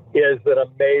is an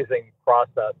amazing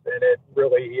process. And it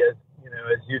really is,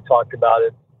 as you talked about,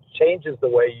 it changes the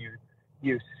way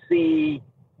you see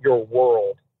your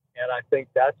world. And I think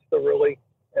that's the really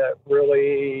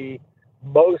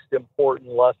most important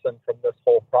lesson from this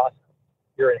whole process.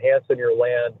 You're enhancing your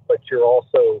land, but you're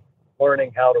also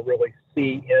learning how to really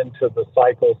see into the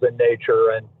cycles in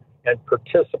nature and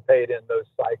participate in those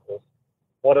cycles.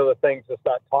 One of the things that's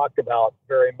not talked about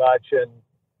very much,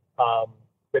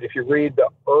 but if you read the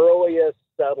earliest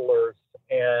settlers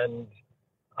and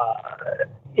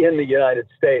in the United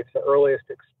States, the earliest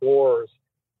explorers,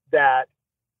 that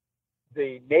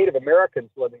the Native Americans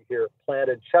living here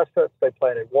planted chestnuts, they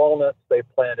planted walnuts, they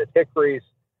planted hickories,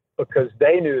 because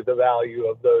they knew the value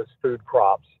of those food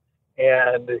crops.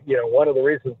 And, one of the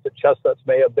reasons that chestnuts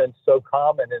may have been so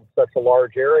common in such a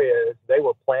large area is they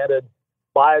were planted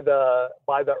by the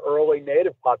early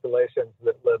native populations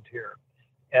that lived here.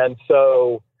 And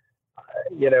so,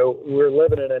 we're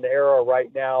living in an era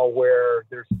right now where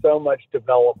there's so much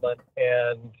development,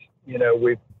 and,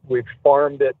 we've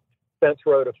farmed it fence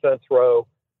row to fence row.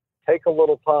 Take a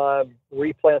little time,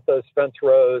 replant those fence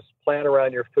rows, plant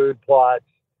around your food plots,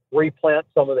 replant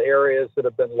some of the areas that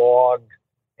have been logged,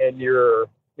 and you're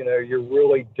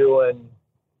really doing,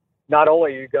 not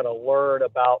only are you going to learn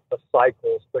about the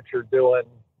cycles, but you're doing,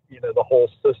 the whole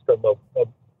system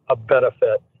of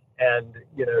benefit, and,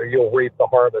 you'll reap the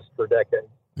harvest for decades.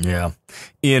 Yeah.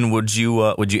 Ian, would you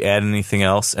add anything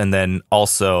else? And then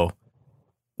also,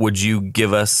 would you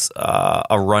give us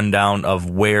a rundown of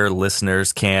where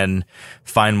listeners can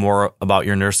find more about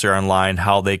your nursery online,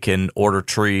 how they can order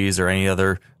trees or any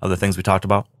other things we talked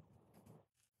about?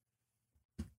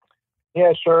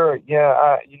 Yeah, sure.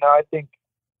 Yeah, I think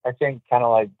kind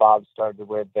of like Bob started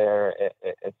with there.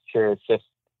 It's true. It's just,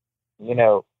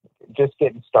 just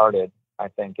getting started, I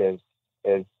think, is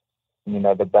is,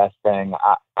 the best thing.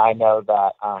 I know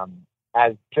that,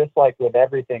 as just like with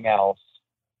everything else,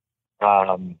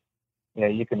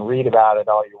 you can read about it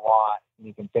all you want.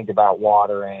 You can think about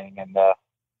watering and the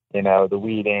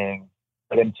weeding,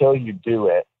 but until you do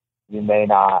it, you may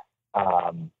not,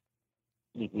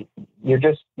 you're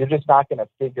just not going to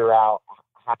figure out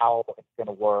how it's going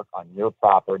to work on your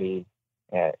property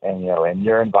and in your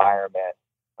environment,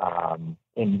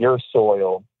 in your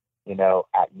soil,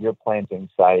 at your planting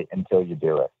site until you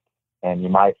do it. And you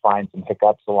might find some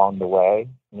hiccups along the way.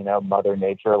 Mother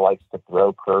Nature likes to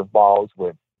throw curveballs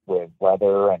with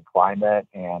weather and climate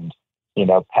and,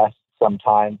 pests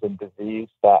sometimes and disease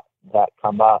that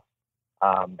come up.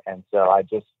 And so I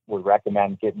just would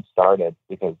recommend getting started,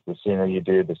 because the sooner you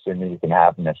do, the sooner you can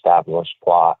have an established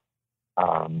plot.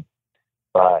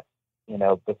 But,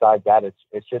 besides that,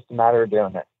 it's just a matter of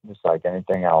doing it, just like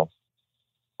anything else.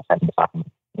 And,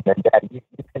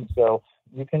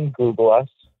 you can Google us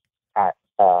at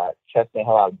Chestnut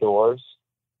Hill Outdoors.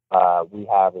 We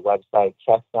have a website,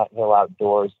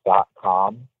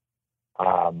 chestnuthilloutdoors.com.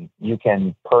 You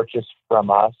can purchase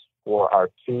from us for our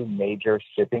 2 major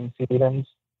shipping seasons.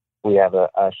 We have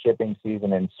a shipping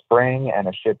season in spring and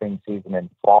a shipping season in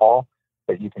fall,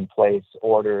 but you can place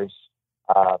orders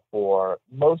for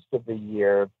most of the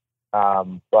year.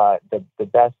 But the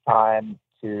best time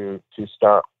to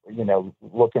start,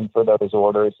 looking for those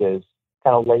orders is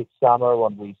kind of late summer,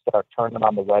 when we start turning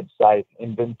on the website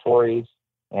inventories.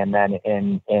 And then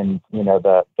in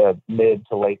the mid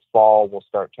to late fall, we'll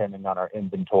start turning on our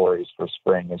inventories for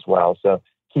spring as well. So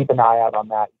keep an eye out on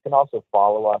that. You can also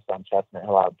follow us on Chestnut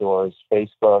Hill Outdoors,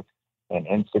 Facebook and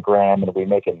Instagram, and we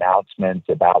make announcements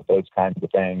about those kinds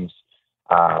of things.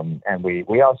 And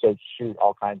we also shoot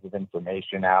all kinds of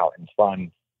information out and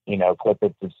fun,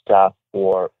 clippets of stuff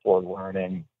for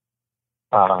learning.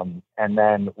 And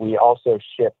then we also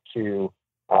ship to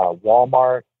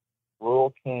Walmart,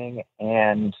 Rural King,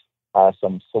 and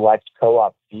some select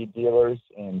co-op feed dealers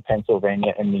in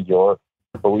Pennsylvania and New York.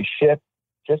 But we ship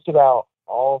just about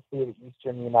all through the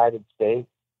eastern United States.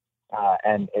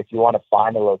 And if you want to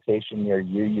find a location near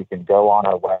you, you can go on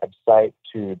our website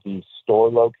to the store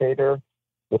locator,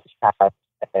 which has a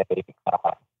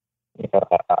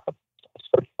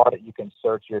search bar that you can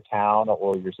search your town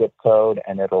or your zip code,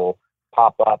 and it'll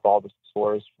pop up all the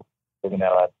stores within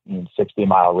a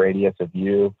 60-mile radius of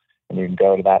you. And you can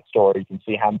go to that store. You can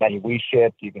see how many we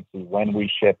shipped. You can see when we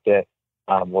shipped it.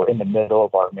 We're in the middle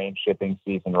of our main shipping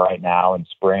season right now in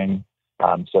spring.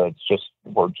 So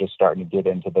we're just starting to get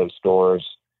into those stores.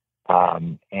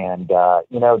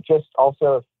 Just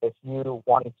also, if you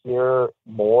want to hear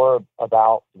more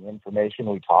about the information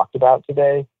we talked about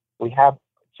today, we have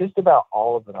just about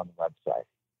all of it on the website.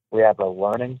 We have a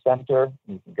learning center.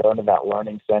 You can go into that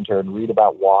learning center and read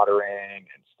about watering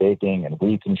and staking and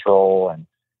weed control and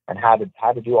how to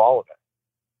do all of it.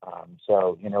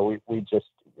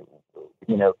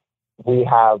 We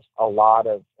have a lot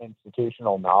of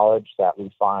institutional knowledge that we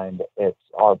find it's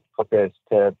our purpose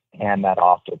to hand that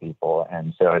off to people.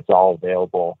 And so it's all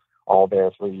available, all there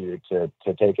for you to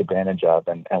take advantage of.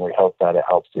 And we hope that it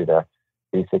helps you to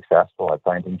be successful at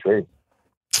planting trees.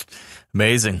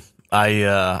 Amazing.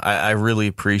 I really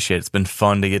appreciate it. It's been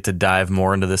fun to get to dive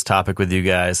more into this topic with you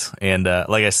guys. And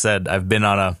like I said, I've been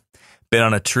on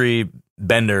a tree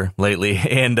bender lately,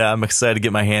 and I'm excited to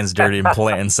get my hands dirty and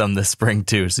planting some this spring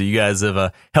too. So you guys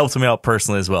have helped me out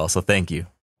personally as well. So thank you.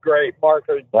 Great, Mark.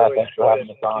 Thanks for having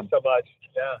us on. Thank you so much.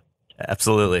 Yeah.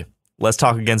 Absolutely. Let's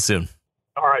talk again soon.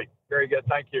 All right. Very good.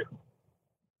 Thank you.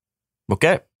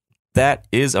 Okay. That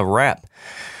is a wrap.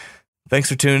 Thanks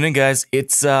for tuning in, guys.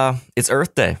 It's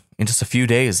Earth Day in just a few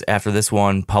days after this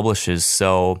one publishes.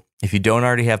 So if you don't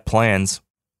already have plans,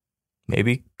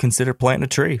 maybe consider planting a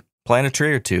tree. Plant a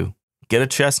tree or two. Get a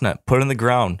chestnut, put it in the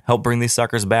ground, help bring these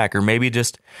suckers back. Or maybe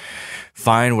just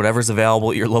find whatever's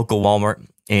available at your local Walmart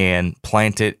and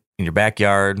plant it in your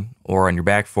backyard or on your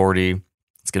back 40.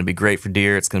 It's going to be great for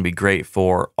deer. It's going to be great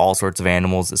for all sorts of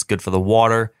animals. It's good for the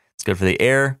water. It's good for the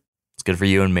air. It's good for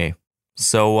you and me.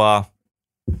 So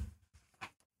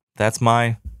that's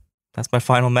my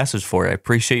final message for you. I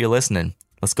appreciate you listening.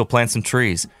 Let's go plant some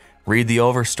trees. Read the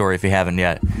overstory if you haven't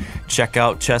yet. Check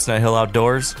out Chestnut Hill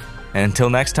Outdoors. And until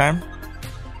next time,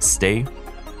 stay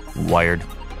wired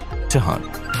to hunt.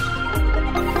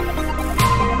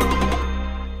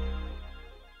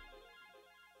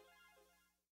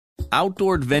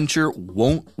 Outdoor adventure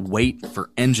won't wait for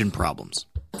engine problems.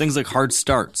 Things like hard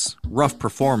starts, rough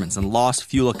performance, and lost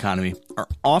fuel economy are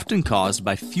often caused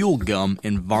by fuel gum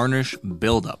and varnish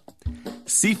buildup.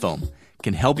 Seafoam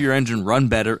can help your engine run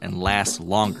better and last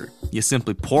longer. You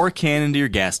simply pour a can into your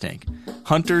gas tank.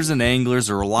 Hunters and anglers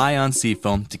rely on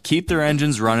Seafoam to keep their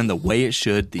engines running the way it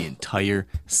should the entire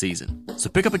season. So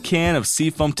pick up a can of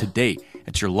Seafoam today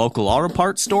at your local auto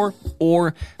parts store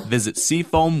or visit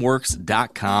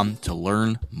seafoamworks.com to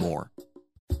learn more.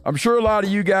 I'm sure a lot of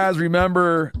you guys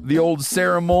remember the old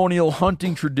ceremonial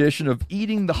hunting tradition of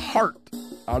eating the heart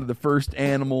out of the first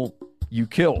animal you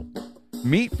kill.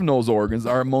 Meat from those organs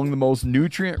are among the most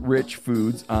nutrient-rich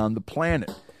foods on the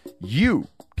planet. You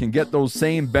can get those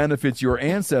same benefits your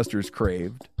ancestors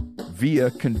craved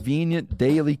via convenient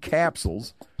daily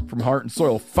capsules from Heart and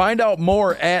Soil. Find out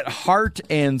more at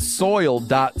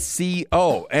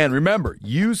heartandsoil.co. And remember,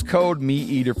 use code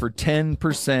MeatEater for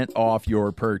 10% off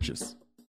your purchase.